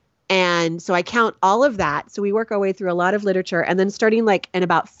 And so I count all of that. So we work our way through a lot of literature. And then starting like in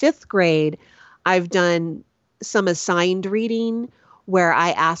about 5th grade, I've done some assigned reading where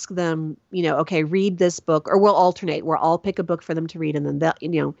I ask them, okay, read this book, or we'll alternate where I'll pick a book for them to read. And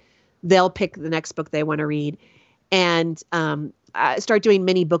then they'll pick the next book they want to read. And I start doing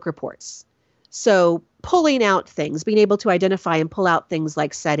mini book reports. So pulling out things, being able to identify and pull out things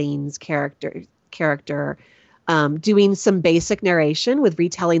like settings, character, doing some basic narration with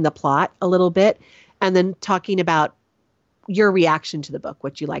retelling the plot a little bit, and then talking about your reaction to the book,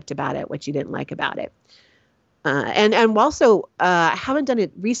 what you liked about it, what you didn't like about it. And also, I haven't done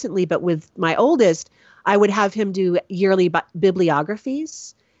it recently, but with my oldest, I would have him do yearly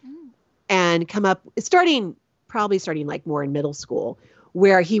bibliographies and come up, probably starting like more in middle school,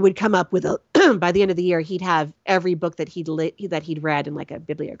 where he would come up with by the end of the year, he'd have every book that he'd read in like a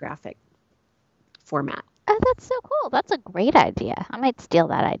bibliographic format. Oh, that's so cool. That's a great idea. I might steal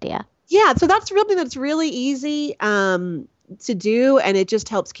that idea. Yeah, so that's really easy to do, and it just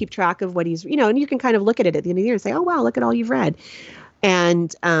helps keep track of what he's, and you can kind of look at it at the end of the year and say, oh, wow, look at all you've read.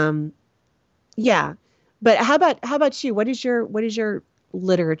 And yeah. But how about you? What is your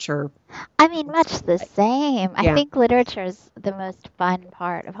literature? I mean, much the same. Yeah. I think literature is the most fun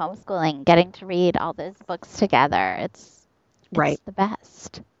part of homeschooling, getting to read all those books together. It's the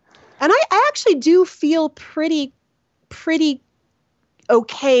best. And I actually do feel pretty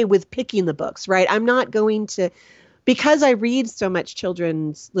okay with picking the books, right? I'm not going to, because I read so much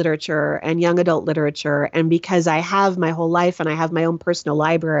children's literature and young adult literature, and because I have my whole life and I have my own personal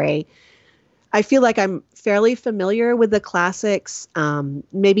library, I feel like I'm fairly familiar with the classics,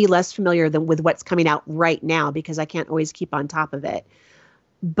 maybe less familiar than with what's coming out right now because I can't always keep on top of it.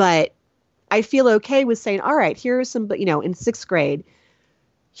 But I feel okay with saying, all right, here are some, in 6th grade,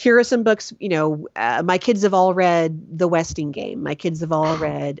 here are some books, my kids have all read The Westing Game. My kids have all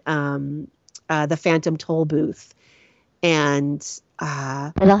read The Phantom Toll Booth and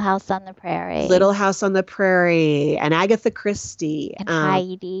Little House on the Prairie. And Agatha Christie. And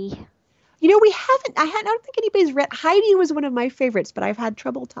Heidi. I don't think anybody's read. Heidi was one of my favorites, but I've had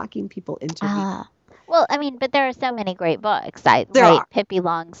trouble talking people into it. Well, I mean, but there are so many great books. There are. Pippi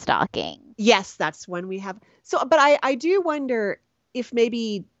Longstocking. Yes, that's one we have. So, but I do wonder if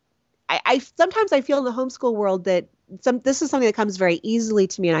maybe I sometimes I feel in the homeschool world that this is something that comes very easily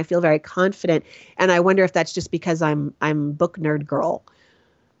to me and I feel very confident. And I wonder if that's just because I'm book nerd girl,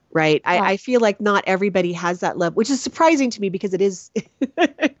 right? Yeah. I feel like not everybody has that love, which is surprising to me because it is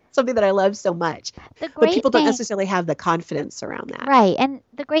something that I love so much. But people don't necessarily have the confidence around that. Right. And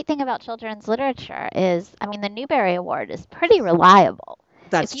the great thing about children's literature is, I mean, the Newbery Award is pretty reliable.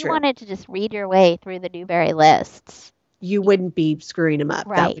 That's true. If you wanted to just read your way through the Newbery lists, you wouldn't be screwing them up.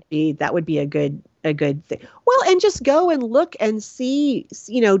 Right. That would be a good thing. Well, and just go and look and see,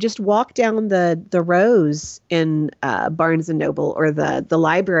 just walk down the rows in Barnes and Noble or the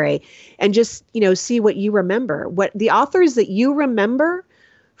library and just, see what you remember, what the authors that you remember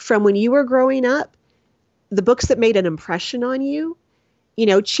from when you were growing up, the books that made an impression on you,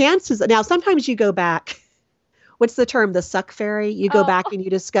 chances. Now, sometimes you go back. What's the term? The suck fairy. You go back and you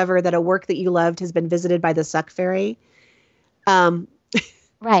discover that a work that you loved has been visited by the suck fairy.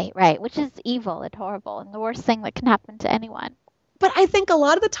 Right. Which is evil and horrible and the worst thing that can happen to anyone. But I think a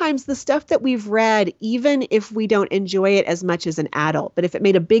lot of the times the stuff that we've read, even if we don't enjoy it as much as an adult, but if it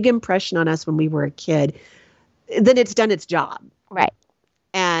made a big impression on us when we were a kid, then it's done its job. Right.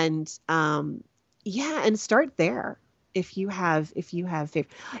 And, and start there. If you have favorite,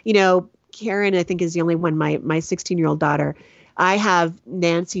 Karen, I think is the only one, my 16-year-old daughter, I have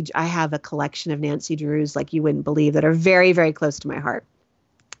a collection of Nancy Drews like you wouldn't believe that are very, very close to my heart.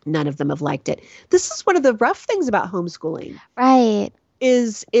 None of them have liked it. This is one of the rough things about homeschooling. Right.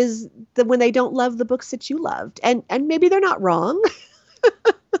 Is when they don't love the books that you loved. And maybe they're not wrong.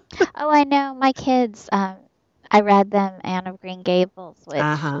 Oh, I know. My kids, I read them Anne of Green Gables, which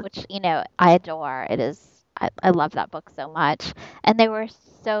I adore. It is, I love that book so much. And they were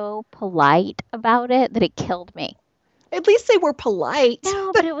so polite about it that it killed me. At least they were polite.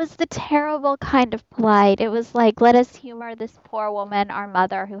 No, but it was the terrible kind of polite. It was like, let us humor this poor woman, our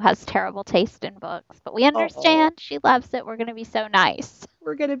mother, who has terrible taste in books. But we understand she loves it. We're going to be so nice.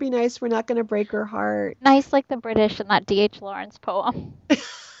 We're going to be nice. We're not going to break her heart. Nice like the British in that D.H. Lawrence poem.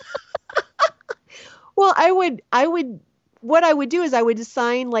 Well, what I would do is I would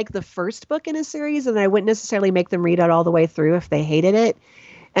assign like the first book in a series, and I wouldn't necessarily make them read it all the way through if they hated it.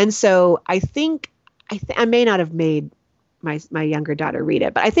 And so I think I may not have made my younger daughter read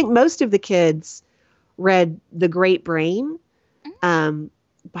it, but I think most of the kids read The Great Brain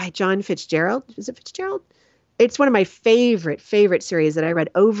by John Fitzgerald. Is it Fitzgerald? It's one of my favorite series that I read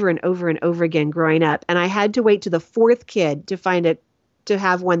over and over and over again growing up. And I had to wait to the fourth kid to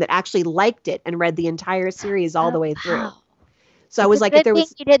have one that actually liked it and read the entire series all the way through. So I was like, if there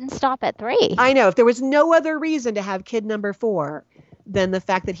was, you didn't stop at 3. I know, if there was no other reason to have kid number 4, then the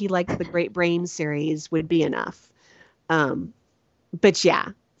fact that he liked the Great Brain series would be enough. But yeah,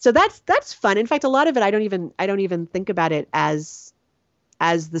 so that's fun. In fact, a lot of it, I don't even think about it as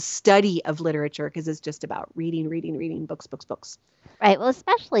the study of literature, because it's just about reading books. Right. Well,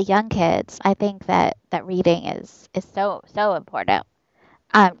 especially young kids, I think that reading is so important.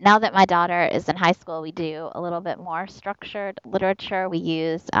 Now that my daughter is in high school, we do a little bit more structured literature. We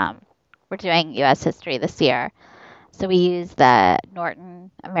use we're doing U.S. history this year, so we use the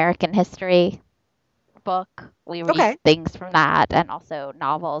Norton American History book. We read things from that, and also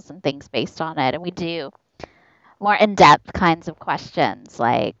novels and things based on it, and we do more in-depth kinds of questions,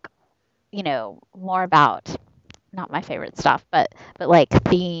 like, more about, not my favorite stuff, but like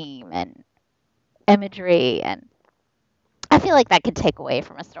theme and imagery, and I feel like that can take away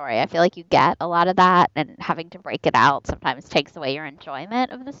from a story. I feel like you get a lot of that, and having to break it out sometimes takes away your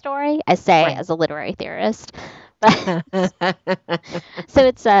enjoyment of the story. I say as a literary theorist, but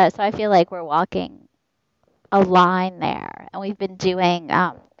so I feel like we're walking a line there, and we've been doing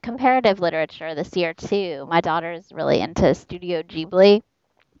comparative literature this year too. My daughter's really into Studio Ghibli.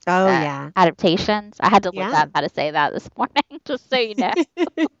 Adaptations. I had to look up how to say that this morning, just so you know.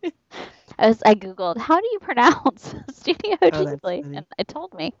 I Googled, how do you pronounce Studio Ghibli? And it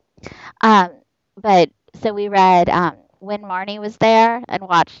told me. But so we read When Marnie Was There and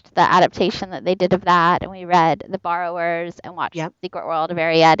watched the adaptation that they did of that. And we read The Borrowers and watched Secret World of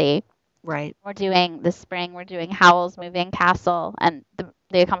Arrietty. Right. This spring, we're doing Howl's Moving Castle and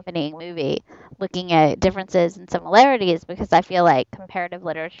the accompanying movie, looking at differences and similarities, because I feel like comparative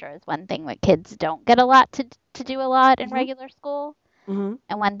literature is one thing that kids don't get a lot to do a lot in regular school. And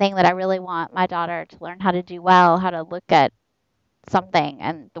one thing that I really want my daughter to learn how to do well, how to look at something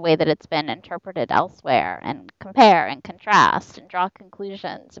and the way that it's been interpreted elsewhere, and compare and contrast and draw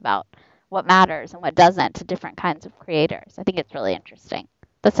conclusions about what matters and what doesn't to different kinds of creators. I think it's really interesting.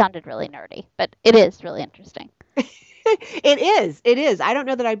 That sounded really nerdy, but it is really interesting. It is. I don't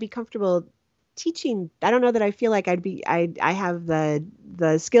know that I'd be comfortable teaching. I don't know that I feel like I have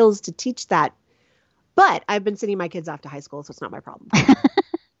the skills to teach that. But I've been sending my kids off to high school, so it's not my problem.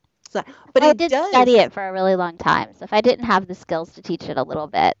 But I did study it for a really long time. So if I didn't have the skills to teach it a little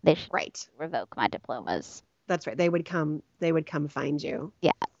bit, they should revoke my diplomas. That's right. They would come find you.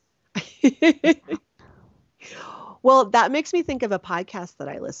 Yeah. Well, that makes me think of a podcast that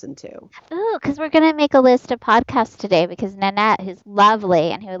I listen to. Ooh, because we're going to make a list of podcasts today, because Nanette, who's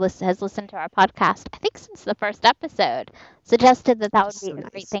lovely and who has listened to our podcast, I think since the first episode, suggested that would be a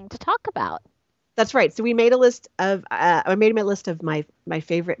great thing to talk about. That's right. So we made a list of I made my list of my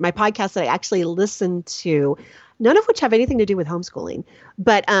podcasts that I actually listen to, none of which have anything to do with homeschooling.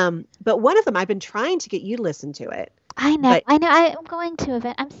 But one of them, I've been trying to get you to listen to it. I know. I'm going to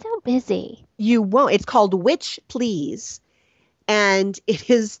event. I'm so busy. You won't. It's called Witch Please, and it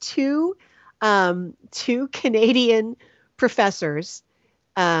is two Canadian professors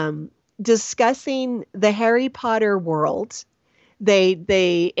discussing the Harry Potter world.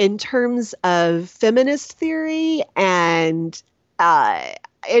 They in terms of feminist theory, and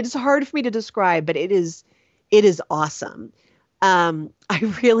it's hard for me to describe, but it is awesome. I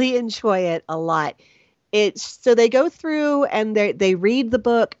really enjoy it a lot. So they go through and they read the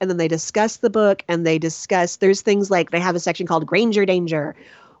book, and then they discuss the book, and there's things like, they have a section called Granger Danger,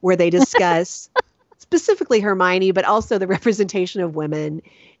 where they discuss specifically Hermione, but also the representation of women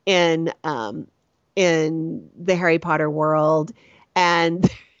in the Harry Potter world. And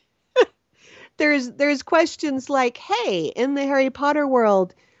there's questions like, hey, in the Harry Potter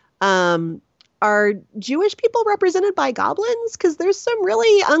world, are Jewish people represented by goblins? Because there's some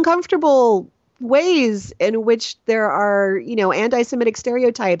really uncomfortable ways in which there are, anti-Semitic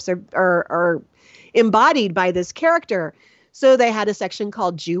stereotypes are embodied by this character. So they had a section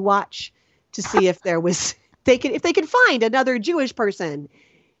called Jew Watch to see if there was, if they could find another Jewish person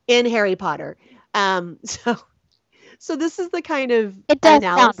in Harry Potter. So this is the kind of it does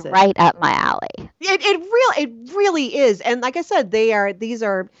analysis. Sound right up my alley. It really is. And like I said, these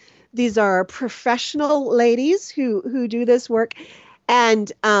are professional ladies who do this work.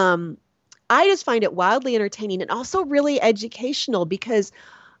 And I just find it wildly entertaining and also really educational, because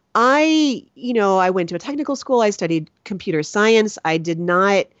I went to a technical school. I studied computer science. I did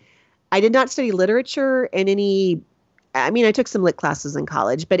not study literature in any. I mean, I took some lit classes in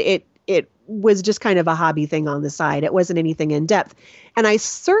college, but it was just kind of a hobby thing on the side. It wasn't anything in depth. And I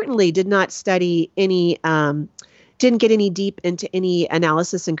certainly did not study any, didn't get any deep into any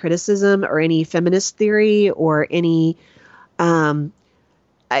analysis and criticism or any feminist theory or any beyond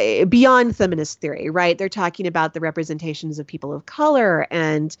feminist theory, right? They're talking about the representations of people of color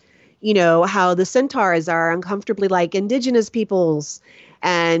and, how the centaurs are uncomfortably like indigenous peoples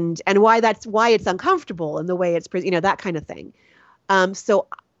and why it's uncomfortable and the way it's, that kind of thing. So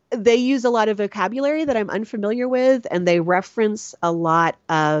they use a lot of vocabulary that I'm unfamiliar with, and they reference a lot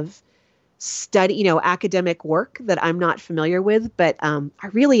of academic work that I'm not familiar with, but I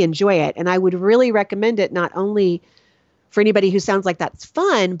really enjoy it. And I would really recommend it not only for anybody who sounds like that's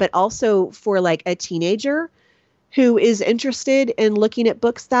fun, but also for like a teenager who is interested in looking at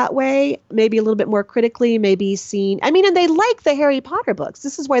books that way, maybe a little bit more critically, maybe and they like the Harry Potter books.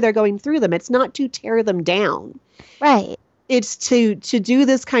 This is why they're going through them. It's not to tear them down. Right. It's to do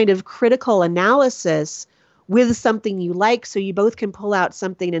this kind of critical analysis with something you like, so you both can pull out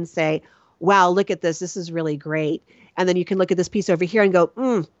something and say, wow, look at this. This is really great. And then you can look at this piece over here and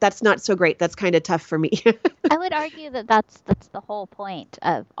go, that's not so great. That's kind of tough for me. I would argue that that's the whole point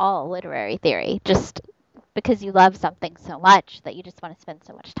of all literary theory, just because you love something so much that you just want to spend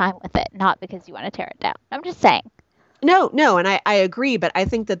so much time with it, not because you want to tear it down. I'm just saying. No, and I agree, but I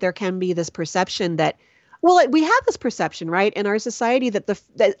think that there can be this perception that, we have this perception, right, in our society that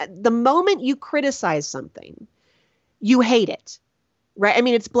the moment you criticize something, you hate it, right? I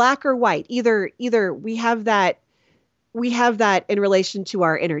mean, it's black or white. Either we have that in relation to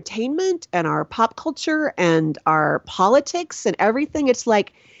our entertainment and our pop culture and our politics and everything. It's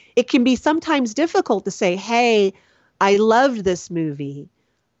like, it can be sometimes difficult to say, hey, I loved this movie,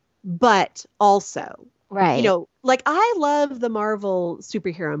 but also, right. Like I love the Marvel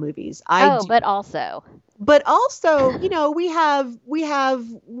superhero movies. But also, we have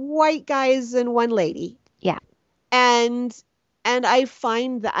white guys and one lady. Yeah. And I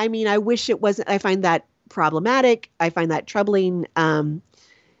find that, I wish it wasn't, I find that problematic. I find that troubling.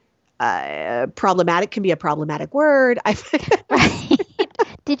 Problematic can be a problematic word. Right.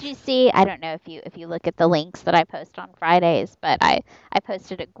 Did you see, I don't know if you look at the links that I post on Fridays, but I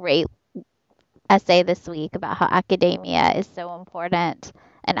posted a great essay this week about how academia is so important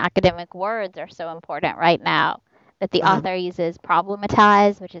and academic words are so important right now, that the author uses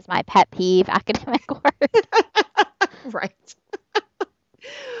problematize, which is my pet peeve academic word. Right.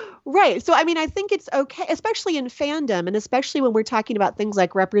 Right. So, I think it's okay, especially in fandom, and especially when we're talking about things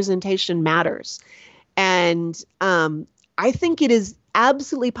like representation matters. And I think it is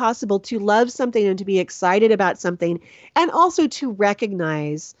absolutely possible to love something and to be excited about something, and also to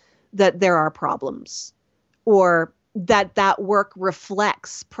recognize that there are problems, or that work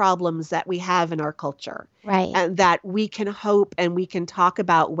reflects problems that we have in our culture. Right. And that we can hope and we can talk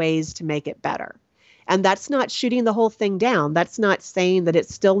about ways to make it better. And that's not shooting the whole thing down. That's not saying that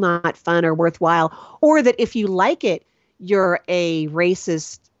it's still not fun or worthwhile, or that if you like it, you're a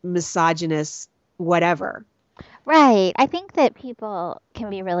racist, misogynist, whatever. Right. I think that people can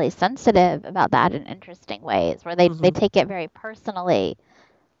be really sensitive about that in interesting ways, where they take it very personally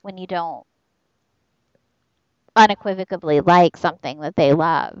when you don't unequivocally like something that they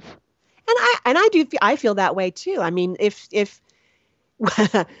love. And I feel that way too. If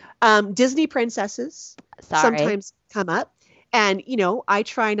Disney princesses sometimes come up, and I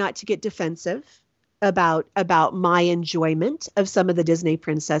try not to get defensive about my enjoyment of some of the Disney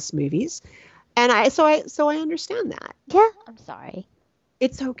princess movies, and I understand that. Yeah, I'm sorry.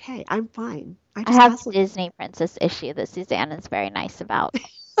 It's okay. I'm fine. I have a Disney princess issue that Suzanne is very nice about.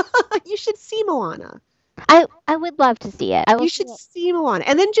 You should see Moana. I would love to see it. You should see Moana,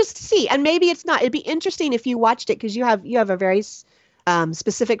 and then just see. And maybe it's not. It'd be interesting if you watched it, because you have a very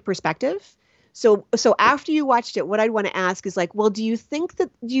specific perspective. So after you watched it, what I'd want to ask is like, well, do you think that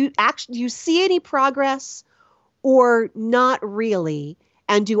do you see any progress, or not really?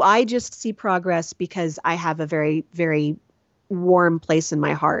 And do I just see progress because I have a very, very warm place in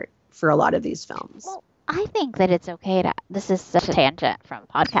my heart for a lot of these films? Well, I think that it's okay to, this is such a tangent from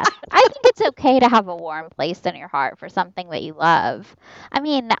podcast, but I think it's okay to have a warm place in your heart for something that you love.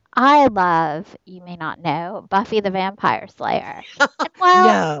 I love, you may not know, Buffy the Vampire Slayer. And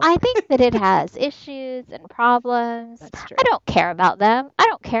No. I think that it has issues and problems. That's true. I don't care about them. I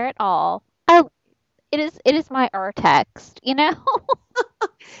don't care at all. It is my text, And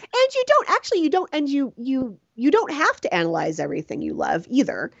you don't have to analyze everything you love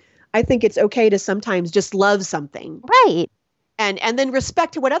either. I think it's okay to sometimes just love something. Right. And then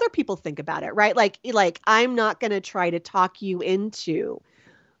respect to what other people think about it, right? Like I'm not going to try to talk you into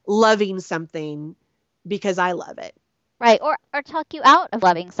loving something because I love it. Right. Or talk you out of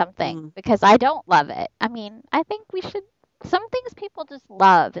loving something because I don't love it. I mean, I think we should, some things people just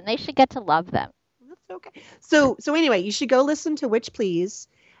love and they should get to love them. That's okay. So anyway, you should go listen to Witch Please.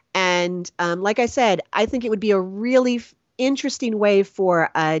 And like I said, I think it would be a really interesting way for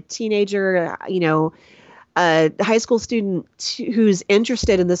a teenager, a high school student who's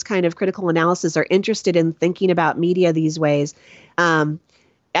interested in this kind of critical analysis or interested in thinking about media these ways.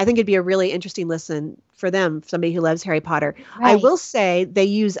 I think it'd be a really interesting listen for them, somebody who loves Harry Potter. Right. I will say they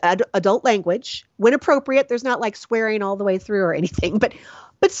use adult language when appropriate. There's not like swearing all the way through or anything, but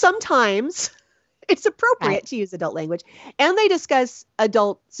sometimes it's appropriate to use adult language, and they discuss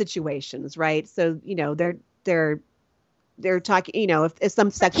adult situations, right? So, they're talking, if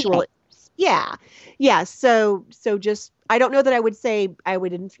some sexual, yeah. So just, I don't know that I would say I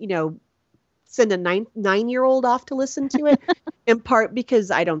would, send a 9-year-old off to listen to it, in part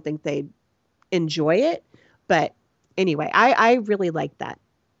because I don't think they enjoy it. But anyway, I really like that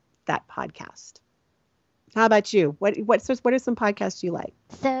podcast. How about you? What are some podcasts you like?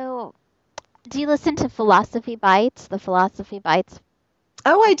 So, do you listen to Philosophy Bites? The Philosophy Bites?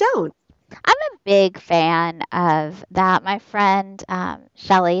 Oh, I don't. I'm a big fan of that. My friend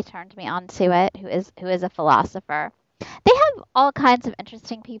Shelley turned me on to it, who is a philosopher. They have all kinds of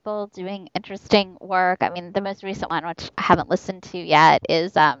interesting people doing interesting work. I mean, the most recent one, which I haven't listened to yet,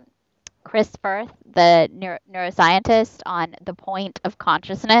 is Chris Firth, the neuroscientist, on the point of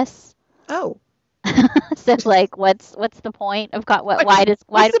consciousness. Oh. So, like, what's the point of why do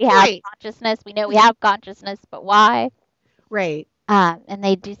we have consciousness? We know we have consciousness, but why? Right. And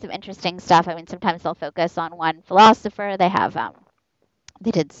they do some interesting stuff. I mean, sometimes they'll focus on one philosopher. They have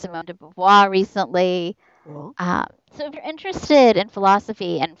they did Simone de Beauvoir recently. Cool. So if you're interested in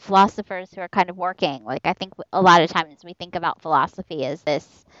philosophy and philosophers who are kind of working, like, I think a lot of times we think about philosophy as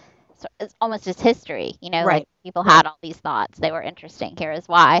this, it's almost as history, right. Like people had all these thoughts. They were interesting. Here is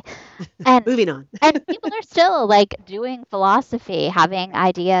why. And moving on. And people are still like doing philosophy, having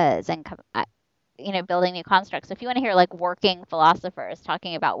ideas and, building new constructs. So if you want to hear like working philosophers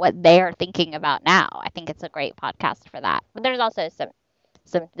talking about what they're thinking about now, I think it's a great podcast for that. But there's also some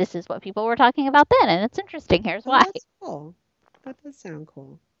this is what people were talking about then, and it's interesting. Here's why. That's cool. That does sound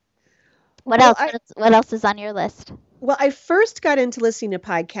cool. What else? What else is on your list? Well, I first got into listening to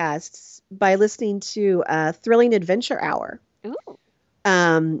podcasts by listening to Thrilling Adventure Hour. Ooh.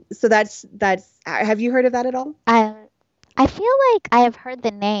 So that's. Have you heard of that at all? I feel like I have heard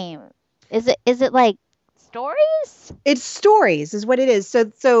the name. Is it like stories? It's stories, is what it is.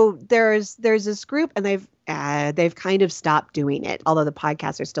 So there's this group, and they've kind of stopped doing it, although the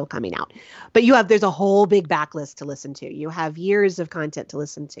podcasts are still coming out. But there's a whole big backlist to listen to. You have years of content to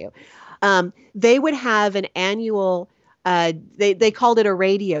listen to. They would have an annual. They called it a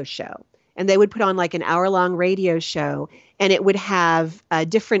radio show, and they would put on like an hour-long radio show, and it would have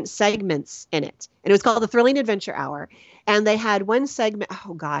different segments in it, and it was called the Thrilling Adventure Hour. And they had one segment.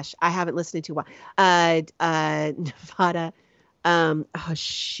 Oh gosh, I haven't listened to one. Nevada.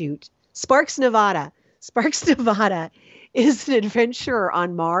 Sparks Nevada. Sparks Nevada is an adventurer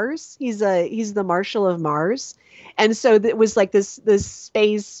on Mars. He's the Marshal of Mars, and so it was like this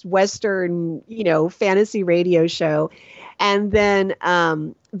space western, fantasy radio show. And then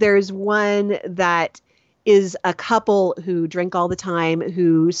there's one that is a couple who drink all the time,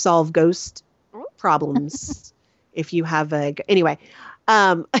 who solve ghost problems. If you have anyway,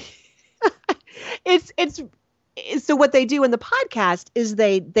 it's so what they do in the podcast is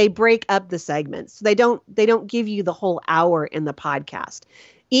they break up the segments. They don't give you the whole hour in the podcast.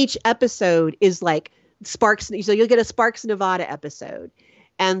 Each episode is like Sparks. So you'll get a Sparks Nevada episode,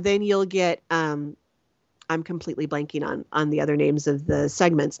 and then you'll get I'm completely blanking on the other names of the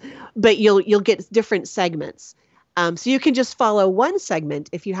segments, but you'll get different segments. So you can just follow one segment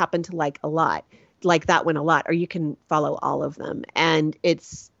if you happen to like that one a lot, or you can follow all of them. And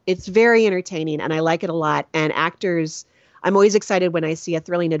it's very entertaining, and I like it a lot. And actors, I'm always excited when I see a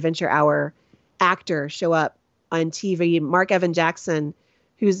Thrilling Adventure Hour actor show up on TV. Mark Evan Jackson,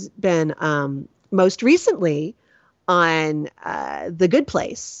 who's been most recently on The Good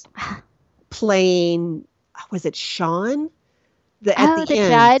Place, playing, was it Sean? The end.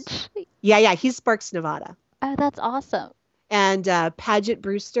 Judge? Yeah, he's Sparks Nevada. Oh, that's awesome. And Paget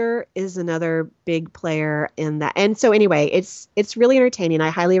Brewster is another big player in that. And so anyway, it's really entertaining.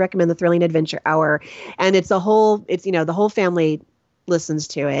 I highly recommend the Thrilling Adventure Hour. And the whole family listens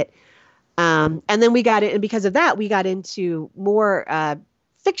to it. And then we got it, and because of that, we got into more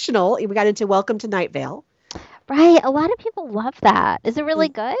fictional. We got into Welcome to Night Vale. Right. A lot of people love that. Is it really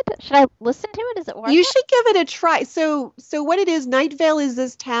good? Should I listen to it? Is it worth it? You should give it a try. So what it is, Night Vale is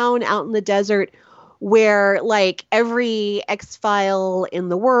this town out in the desert where like every X-file in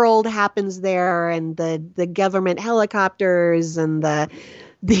the world happens there, and the government helicopters and the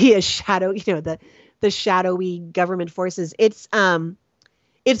shadow, the shadowy government forces.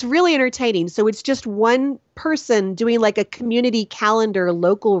 It's really entertaining. So it's just one person doing like a community calendar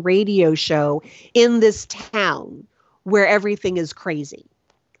local radio show in this town where everything is crazy.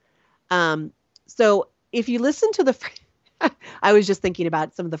 So if you listen to I was just thinking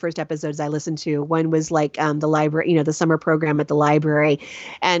about some of the first episodes I listened to. One was like the library, the summer program at the library.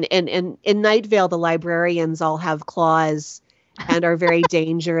 And in Night Vale, the librarians all have claws and are very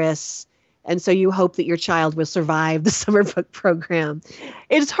dangerous. And so you hope that your child will survive the summer book program.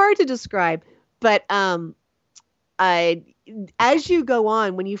 It's hard to describe, but as you go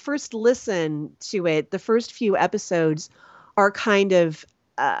on, when you first listen to it, the first few episodes are kind of,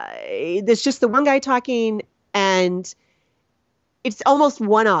 there's just the one guy talking, and it's almost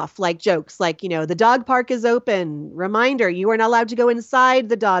one-off, like jokes, like, the dog park is open. Reminder, you are not allowed to go inside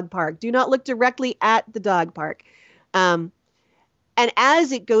the dog park. Do not look directly at the dog park. And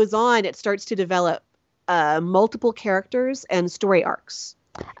as it goes on, it starts to develop multiple characters and story arcs.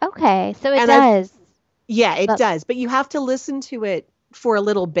 Okay, so it does. It does. But you have to listen to it for a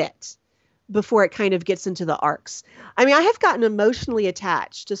little bit before it kind of gets into the arcs. I mean, I have gotten emotionally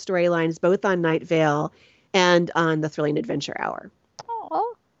attached to storylines both on Night Vale and on the Thrilling Adventure Hour.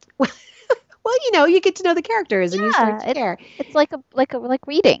 Oh. Well, you get to know the characters and you start to care. It's like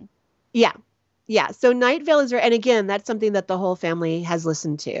reading. Yeah. Yeah. So Night Vale is, and again, that's something that the whole family has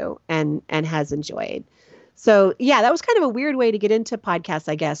listened to and has enjoyed. So yeah, that was kind of a weird way to get into podcasts,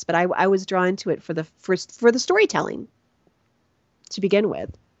 I guess, but I was drawn to it for the storytelling to begin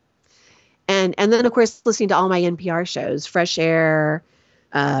with. And then of course, listening to all my NPR shows, Fresh Air,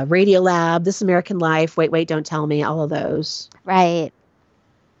 Radio Lab, This American Life, Wait, Don't Tell Me, all of those. Right.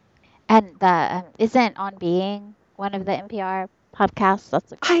 And isn't On Being one of the NPR podcasts?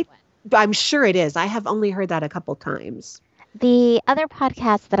 That's a great one. I'm sure it is. I have only heard that a couple times. The other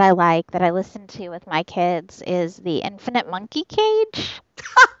podcast that I like, that I listen to with my kids, is The Infinite Monkey Cage.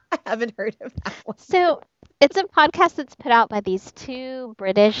 I haven't heard of that one. So it's a podcast that's put out by these two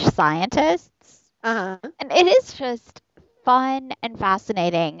British scientists. Uh-huh. And it is just fun and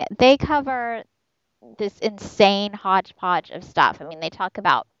fascinating. They cover this insane hodgepodge of stuff. I mean, they talk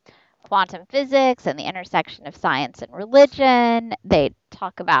about quantum physics and the intersection of science and religion. They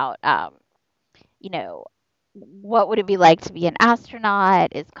talk about, what would it be like to be an astronaut?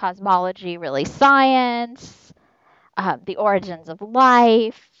 Is cosmology really science? The origins of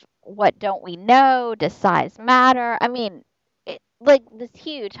life. What don't we know? Does size matter? I mean, like this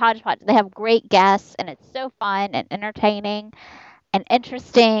huge hodgepodge. They have great guests, and it's so fun and entertaining and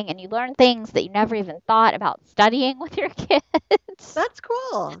interesting, and you learn things that you never even thought about studying with your kids. That's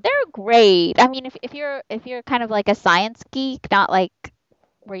cool. They're great. I mean, if you're kind of like a science geek, not like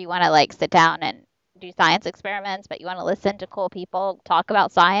where you want to like sit down and do science experiments, but you want to listen to cool people talk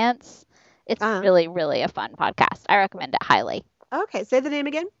about science, it's really, really a fun podcast. I recommend it highly. Okay, say the name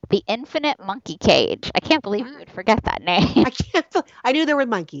again. The Infinite Monkey Cage. I can't believe you would forget that name. I knew there were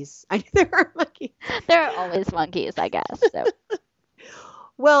monkeys. There are always monkeys, I guess. So.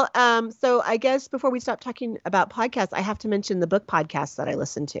 Well, so I guess before we stop talking about podcasts, I have to mention the book podcast that I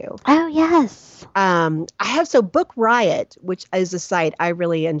listen to. Oh, yes. I have, Book Riot, which is a site I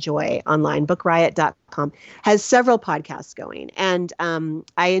really enjoy online, bookriot.com, has several podcasts going. And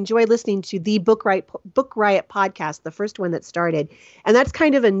I enjoy listening to the Book Riot podcast, the first one that started. And that's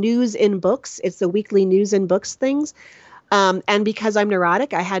kind of a news in books. It's the weekly news in books things. And because I'm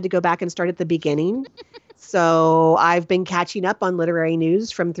neurotic, I had to go back and start at the beginning. So I've been catching up on literary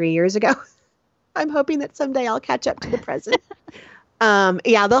news from 3 years ago. I'm hoping that someday I'll catch up to the present.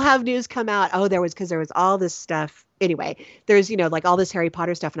 They'll have news come out. Oh, there was all this stuff. Anyway, there's, like all this Harry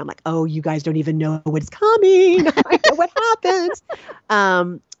Potter stuff. And I'm like, oh, you guys don't even know what's coming. I know what happens.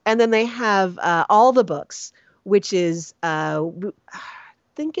 And then they have all the books, which is, I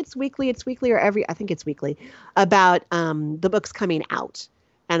think it's weekly. It's weekly I think it's weekly about the books coming out.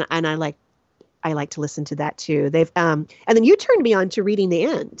 And I like to listen to that too. They've and then you turned me on to Reading the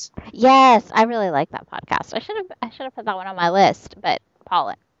End. Yes, I really like that podcast. I should have put that one on my list, but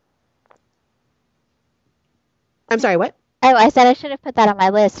Pollen. I'm sorry, what? Oh, I said I should have put that on my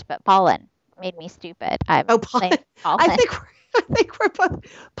list, but Pollen made me stupid. Pollen. I think we're both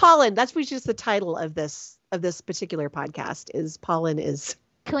Pollen. That's which is the title of this particular podcast. Is Pollen is.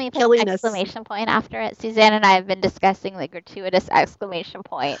 Can we put an exclamation point after it? Suzanne and I have been discussing the gratuitous exclamation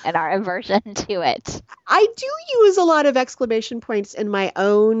point and our aversion to it. I do use a lot of exclamation points in my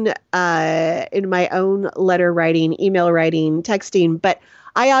own letter writing, email writing, texting, but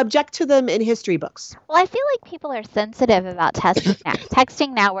I object to them in history books. Well, I feel like people are sensitive about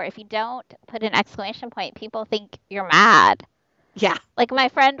texting now, where if you don't put an exclamation point, people think you're mad. Yeah. Like my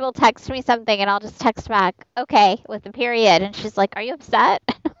friend will text me something and I'll just text back, okay, with a period. And she's like, are you upset?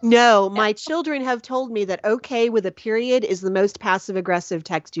 No, my children have told me that okay with a period is the most passive aggressive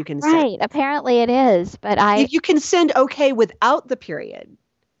text you can send. Right. Apparently it is, but You can send okay without the period,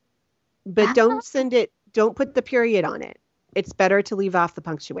 but don't put the period on it. It's better to leave off the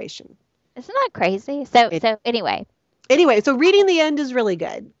punctuation. Isn't that crazy? So anyway. Anyway, so Reading the End is really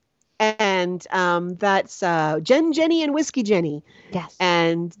good. And that's Jen, Jenny, and Whiskey Jenny. Yes.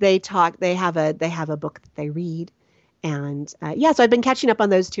 And they have a book that they read. And so I've been catching up on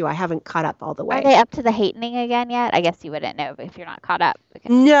those two. I haven't caught up all the way. Are they up to the hatening again yet? I guess you wouldn't know if you're not caught up.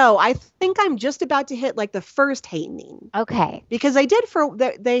 Okay. No, I think I'm just about to hit like the first hatening. Okay. Because I did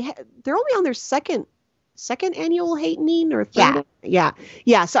they're only on their second annual hatening or third. Yeah.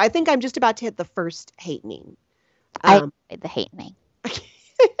 Yeah. So I think I'm just about to hit the first hatening. The hatening.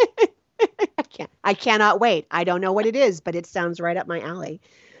 I cannot wait. I don't know what it is, but it sounds right up my alley.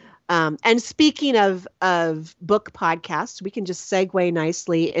 And speaking of book podcasts, we can just segue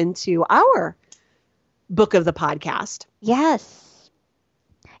nicely into our book of the podcast. Yes.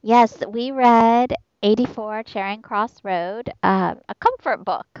 Yes, we read 84 Charing Cross Road, a comfort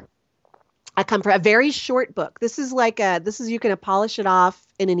book. A very short book. This is you can polish it off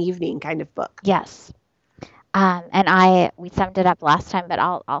in an evening kind of book. Yes. And we summed it up last time, but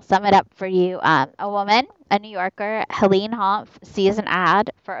I'll sum it up for you. A woman, a New Yorker, Helene Hoff, sees an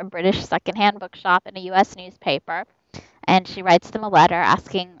ad for a British secondhand bookshop in a U.S. newspaper, and she writes them a letter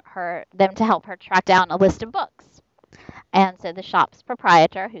asking them to help her track down a list of books. And so the shop's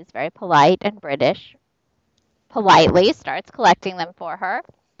proprietor, who's very polite and British, politely starts collecting them for her,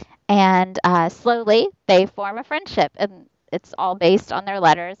 and slowly they form a friendship, and it's all based on their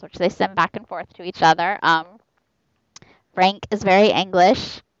letters, which they send back and forth to each other. Frank is very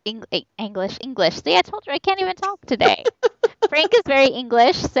English. See, I told you I can't even talk today. Frank is very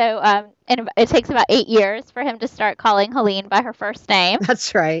English, so and it takes about 8 years for him to start calling Helene by her first name.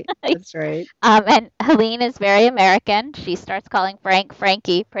 That's right. That's right. And Helene is very American. She starts calling Frank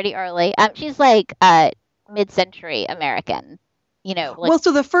Frankie pretty early. She's like mid-century American.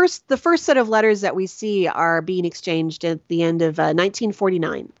 So the first set of letters that we see are being exchanged at the end of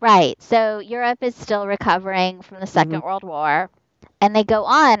 1949. Right. So Europe is still recovering from the Second World War, and they go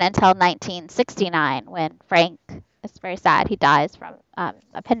on until 1969 when Frank is very sad. He dies from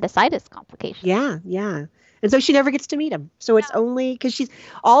appendicitis complications. Yeah, yeah. And so she never gets to meet him. So it's only because she's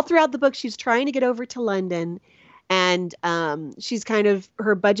all throughout the book, she's trying to get over to London, and she's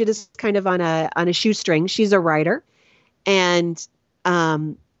her budget is kind of on a shoestring. She's a writer. And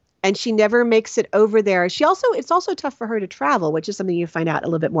she never makes it over there. It's also tough for her to travel, which is something you find out a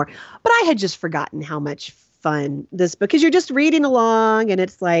little bit more. But I had just forgotten how much fun this book, because you're just reading along and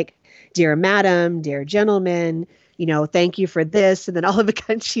it's like, dear madam, dear gentleman, thank you for this. And then all of a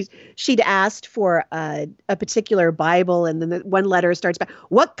sudden she'd asked for a particular Bible. And then the one letter starts back,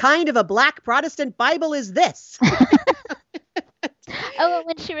 what kind of a black Protestant Bible is this? Oh, and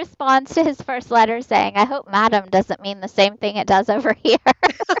when she responds to his first letter saying, I hope madam doesn't mean the same thing it does over here.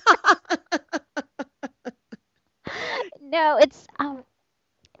 No, it's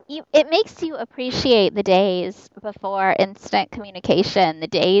it makes you appreciate the days before instant communication, the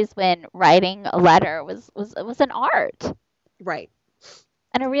days when writing a letter was an art. Right.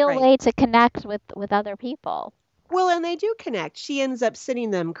 And a real way to connect with other people. Well, and they do connect. She ends up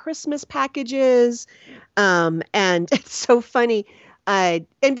sending them Christmas packages. And it's so funny. And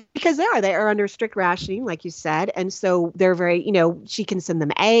because they are under strict rationing, like you said. And so they're very, she can send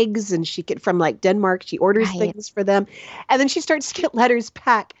them eggs, and she from like Denmark, she orders things for them. And then she starts to get letters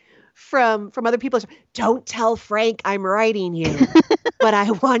back from other people. Don't tell Frank I'm writing you, but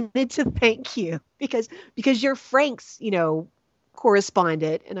I wanted to thank you because you're Frank's,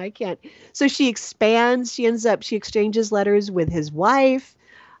 correspondent, and I can't. So she expands. She exchanges letters with his wife.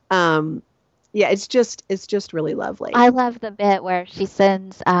 It's just really lovely. I love the bit where she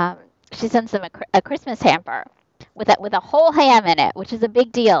sends them a Christmas hamper with a whole ham in it, which is a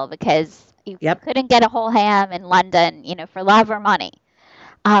big deal because you couldn't get a whole ham in London, for love or money.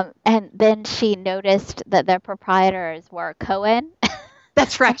 And then she noticed that their proprietors were Cohen.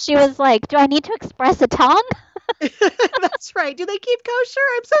 That's right. She was like, do I need to express a tongue? That's right. Do they keep kosher?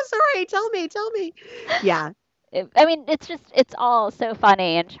 I'm so sorry. Tell me. Yeah. I mean, it's all so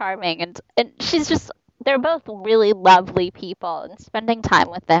funny and charming, and they're both really lovely people, and spending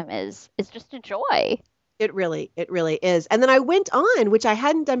time with them is just a joy. It really is. And then I went on, which I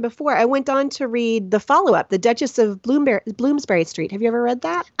hadn't done before. I went on to read the follow-up, The Duchess of Bloomsbury Street. Have you ever read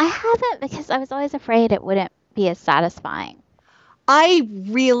that? I haven't because I was always afraid it wouldn't be as satisfying.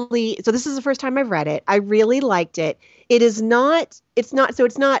 So this is the first time I've read it. I really liked it. It's not,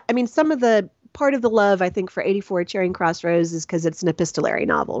 I mean, some of the part of the love, I think, for 84 Charing Cross Road is because it's an epistolary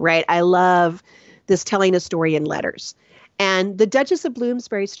novel, right? I love this telling a story in letters. And The Duchess of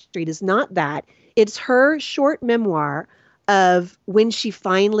Bloomsbury Street is not that. It's her short memoir of when she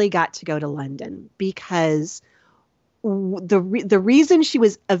finally got to go to London, because the reason she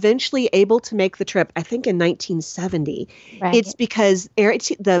was eventually able to make the trip, I think in 1970, Right. it's because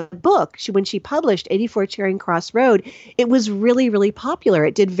the book, when she published 84 Charing Cross Road, it was really, really popular.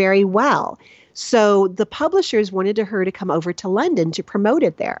 It did very well. So the publishers wanted her to come over to London to promote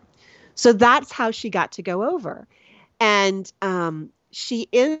it there. So that's how she got to go over. And she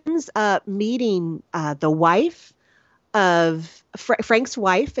ends up meeting the wife of Frank's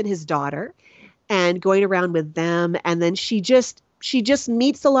wife and his daughter, and going around with them. And then she just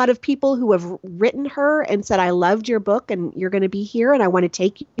meets a lot of people who have written her and said, I loved your book and you're going to be here and I want to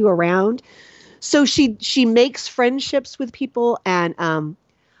take you around. So she makes friendships with people, and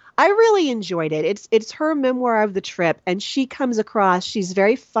I really enjoyed it. It's her memoir of the trip, and she comes across, she's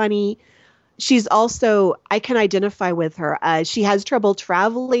very funny. She's also, I can identify with her. She has trouble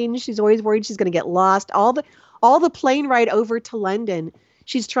traveling. She's always worried she's going to get lost. All the plane ride over to London,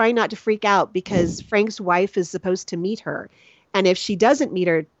 she's trying not to freak out because Frank's wife is supposed to meet her. And if she doesn't meet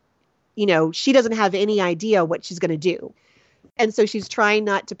her, she doesn't have any idea what she's going to do. And so she's trying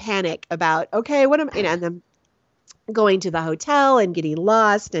not to panic about, okay, what am I, and then going to the hotel and getting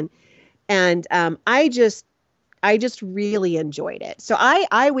lost. And I just really enjoyed it. So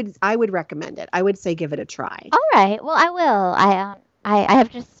I would recommend it. I would say give it a try. All right. Well, I will.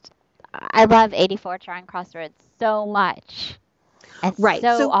 I love 84 Charing Cross Road so much. And right.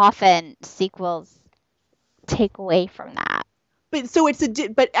 So often sequels take away from that.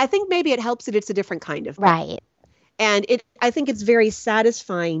 But I think maybe it helps that it's a different kind of book. Right. And I think it's very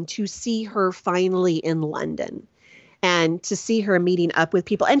satisfying to see her finally in London and to see her meeting up with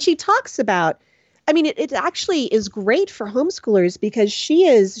people. And she talks about, I mean, it actually is great for homeschoolers because she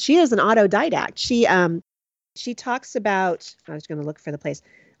is an autodidact. She talks about, I was going to look for the place.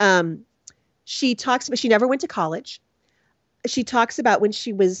 She talks about, she never went to college. She talks about when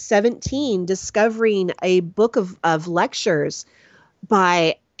she was 17, discovering a book of lectures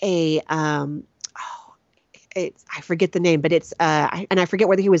by I forget the name, but it's and I forget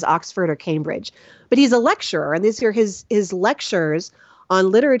whether he was Oxford or Cambridge, but he's a lecturer, and these are his lectures on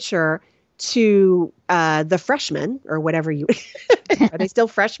literature to the freshmen, or whatever you are they still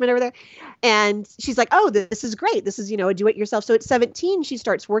freshmen over there? And she's like, oh, this is great. This is, a do-it-yourself. So at 17, she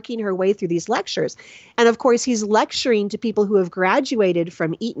starts working her way through these lectures. And of course, he's lecturing to people who have graduated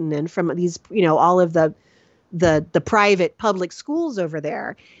from Eton and from these, all of the private public schools over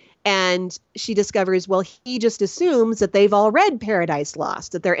there. And she discovers, well, he just assumes that they've all read Paradise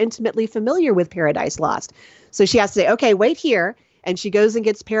Lost, that they're intimately familiar with Paradise Lost. So she has to say, okay, wait here. And she goes and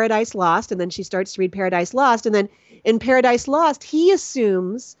gets Paradise Lost, and then she starts to read Paradise Lost. And then in Paradise Lost, he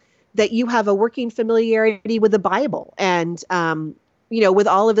assumes that you have a working familiarity with the Bible and, with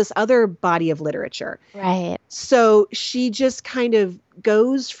all of this other body of literature. Right. So she just kind of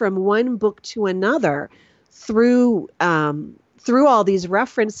goes from one book to another through all these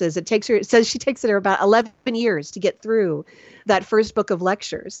references. It says she takes her about 11 years to get through that first book of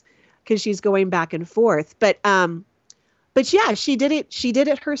lectures because she's going back and forth. But yeah, she did it. She did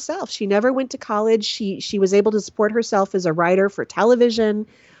it herself. She never went to college. She was able to support herself as a writer for television.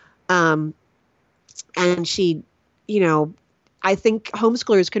 And she, I think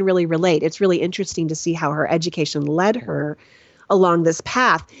homeschoolers can really relate. It's really interesting to see how her education led her along this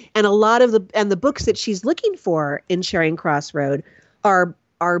path. And a lot of the books that she's looking for in Charing Cross Road are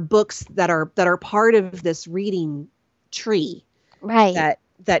books that are part of this reading tree. Right.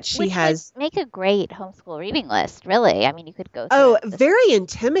 That she Which has. Would make a great homeschool reading list, really. I mean, you could go through. Oh, very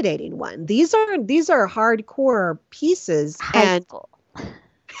intimidating one. These are hardcore pieces. High school.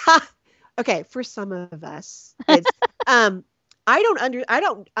 Okay, for some of us, it's, I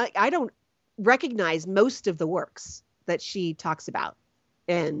don't recognize most of the works that she talks about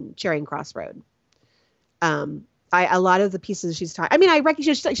in Charing Cross Road. A lot of the pieces she's talking. I mean, I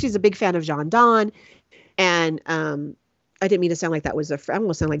recognize she's a big fan of John Donne, and I didn't mean to sound like that was I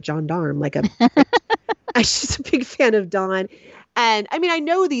almost sound like John Darm, she's a big fan of Donne. And I mean, I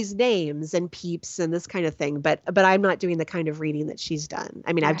know these names and Pepys and this kind of thing, but I'm not doing the kind of reading that she's done.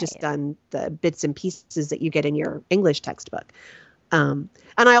 I mean, I've just done the bits and pieces that you get in your English textbook. And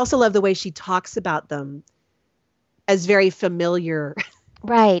I also love the way she talks about them as very familiar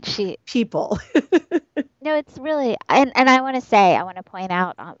Right. people. No, it's really, and I want to point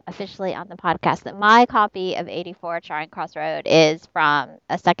out officially on the podcast that my copy of 84 Charing Cross Road is from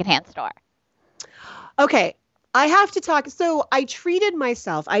a secondhand store. Okay. I have to talk. So I treated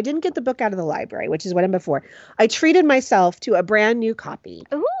myself. I didn't get the book out of the library, which is what I'm before. I treated myself to a brand new copy.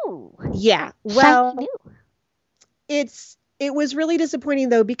 Ooh. Yeah. Well, it was really disappointing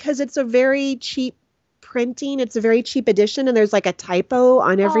though, because it's a very cheap printing. It's a very cheap edition, and there's like a typo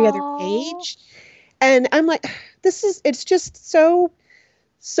on every other page. And I'm like, it's just so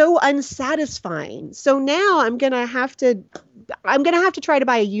unsatisfying. So now I'm going to have to try to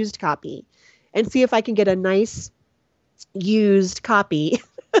buy a used copy and see if I can get a nice used copy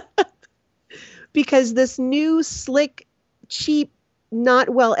because this new slick, cheap, not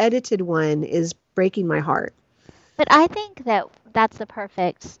well edited one is breaking my heart. But I think that that's the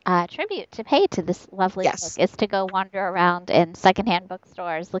perfect tribute to pay to this lovely book, is to go wander around in secondhand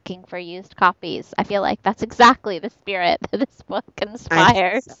bookstores looking for used copies. I feel like that's exactly the spirit that this book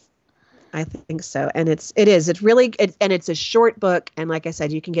inspires. I think so. And it's a short book. And like I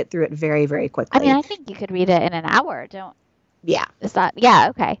said, you can get through it very, very quickly. I mean, I think you could read it in an hour. Yeah.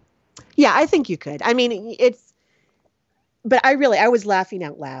 Okay. Yeah, I think you could. I mean, but I was laughing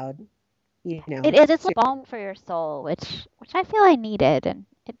out loud. It is a balm for your soul, which I feel I needed, and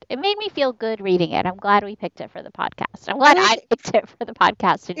it made me feel good reading it. I'm glad we picked it for the podcast. I'm glad I picked it for the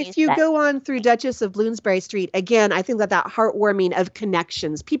podcast. If you go on through Duchess of Bloomsbury Street, again, I think that heartwarming of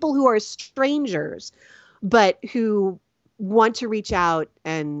connections, people who are strangers, but who want to reach out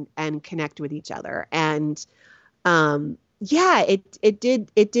and connect with each other. And it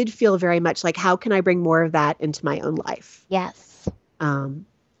did feel very much like, how can I bring more of that into my own life? Yes.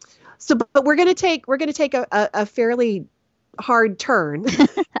 But we're gonna take a fairly hard turn.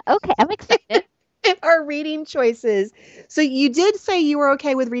 Okay, I'm excited. In our reading choices. So you did say you were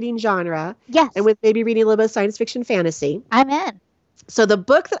okay with reading genre. Yes. And with maybe reading a little bit of science fiction fantasy. I'm in. So the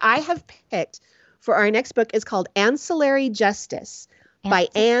book that I have picked for our next book is called Ancillary Justice by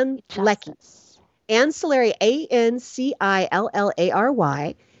Ann Leckie. Ancillary, Ancillary,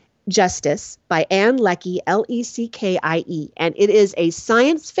 Justice by Ann Leckie, Leckie. And it is a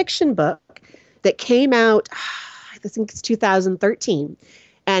science fiction book that came out, I think it's 2013.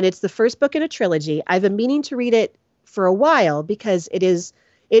 And it's the first book in a trilogy. I've been meaning to read it for a while because it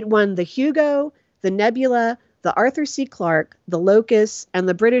won the Hugo, the Nebula, the Arthur C. Clarke, the Locus, and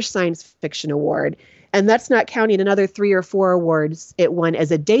the British Science Fiction Award. And that's not counting another 3 or 4 awards it won as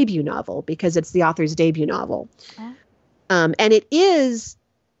a debut novel, because it's the author's debut novel. Okay. And it is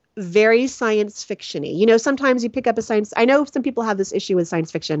very science fiction-y. Sometimes you pick up I know some people have this issue with science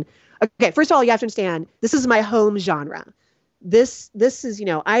fiction. Okay, first of all, you have to understand, this is my home genre. This is,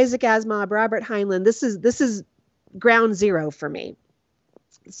 Isaac Asimov, Robert Heinlein. This is ground zero for me,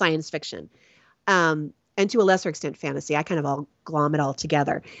 science fiction. And to a lesser extent, fantasy. I kind of all glom it all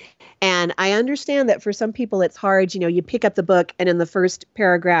together. And I understand that for some people it's hard. You pick up the book and in the first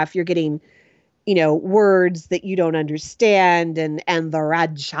paragraph, you're getting, words that you don't understand and the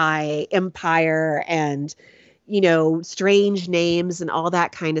Rajai Empire and, strange names and all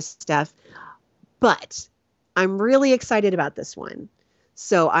that kind of stuff. But I'm really excited about this one.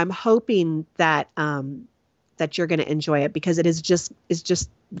 So I'm hoping that that you're going to enjoy it, because it's just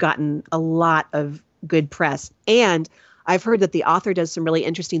gotten a lot of good press. And I've heard that the author does some really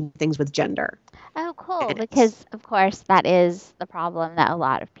interesting things with gender. Oh, cool. Because, of course, that is the problem that a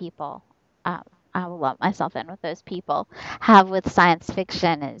lot of people, I will lump myself in with those people, have with science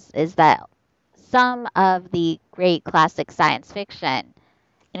fiction is that some of the great classic science fiction,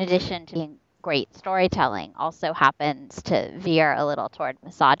 in addition to being great storytelling, also happens to veer a little toward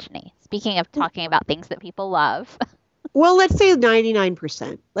misogyny. Speaking of talking about things that people love. Well, let's say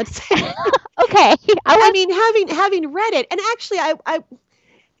 99%. Let's say. Okay. I mean, having read it, and actually,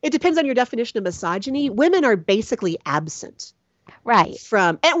 it depends on your definition of misogyny. Women are basically absent. Right.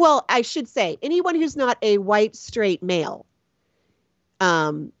 I should say, anyone who's not a white, straight male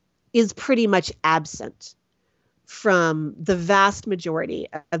is pretty much absent from the vast majority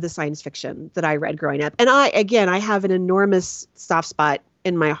of the science fiction that I read growing up. And I have an enormous soft spot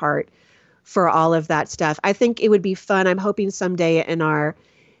in my heart for all of that stuff. I think it would be fun. I'm hoping someday in our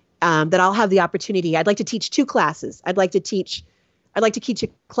that I'll have the opportunity. I'd like to teach 2 classes. I'd like to teach a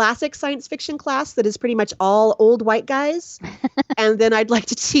classic science fiction class that is pretty much all old white guys. And then I'd like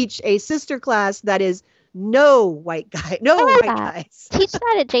to teach a sister class that is no white guys. Teach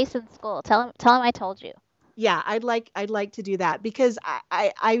that at Jason's school. Tell him I told you. Yeah, I'd like to do that because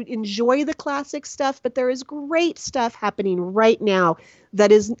I enjoy the classic stuff, but there is great stuff happening right now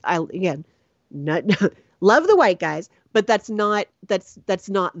that is again not love the white guys, but that's not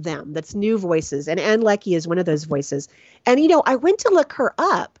them. That's new voices, and Ann Leckie is one of those voices. And I went to look her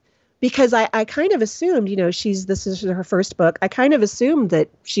up because I kind of assumed this is her first book. I kind of assumed that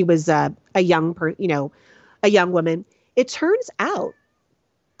she was a young a young woman. It turns out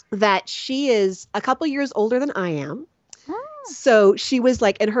that she is a couple years older than I am. Oh. So she was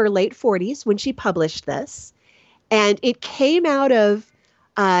like in her late 40s when she published this. And it came out of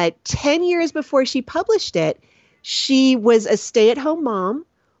 10 years before she published it. She was a stay-at-home mom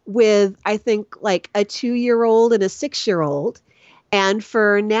with, I think, like a 2-year-old and a 6-year-old. And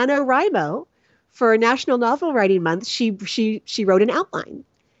for NaNoWriMo, for National Novel Writing Month, she wrote an outline.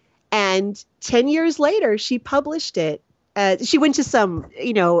 And 10 years later, she published it. She went to some,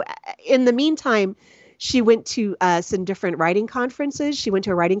 in the meantime, she went to some different writing conferences. She went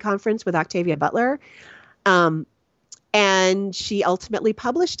to a writing conference with Octavia Butler. And she ultimately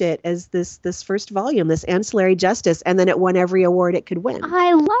published it as this first volume, this Ancillary Justice. And then it won every award it could win.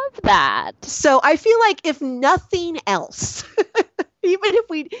 I love that. So I feel like if nothing else, even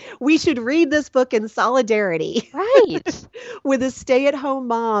if we should read this book in solidarity, right, with a stay-at-home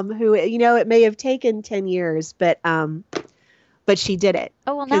mom who, it may have taken 10 years, but she did it.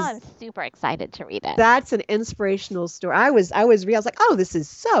 Oh, well, now I'm super excited to read it. That's an inspirational story. I was like, oh, this is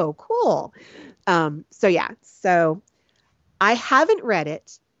so cool. So I haven't read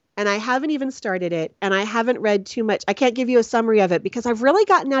it, and I haven't even started it, and I haven't read too much. I can't give you a summary of it because I've really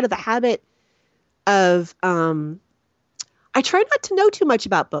gotten out of the habit of I try not to know too much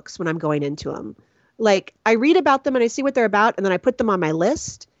about books when I'm going into them. Like, I read about them and I see what they're about, and then I put them on my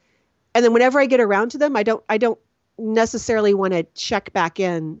list. And then whenever I get around to them, I don't necessarily want to check back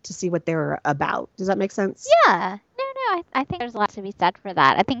in to see what they're about. Does that make sense? Yeah. No, I think there's a lot to be said for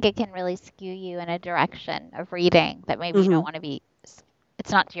that. I think it can really skew you in a direction of reading that maybe you don't want to be,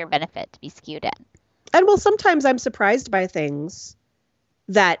 it's not to your benefit to be skewed in. And well, sometimes I'm surprised by things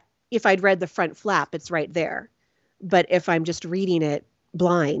that if I'd read the front flap, it's right there. But if I'm just reading it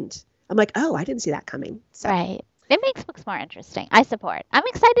blind, I'm like, oh, I didn't see that coming. So. Right. It makes books more interesting. I support. I'm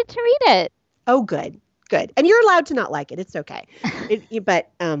excited to read it. Oh, good. And you're allowed to not like it. It's okay.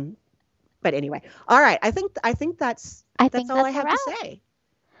 But anyway. All right. I think that's all I have to say.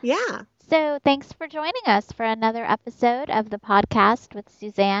 Yeah. So thanks for joining us for another episode of the podcast with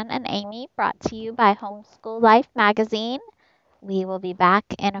Suzanne and Amy, brought to you by Homeschool Life magazine. We will be back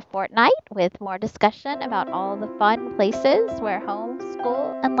in a fortnight with more discussion about all the fun places where home,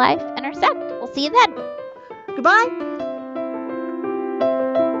 school, and life intersect. We'll see you then. Goodbye.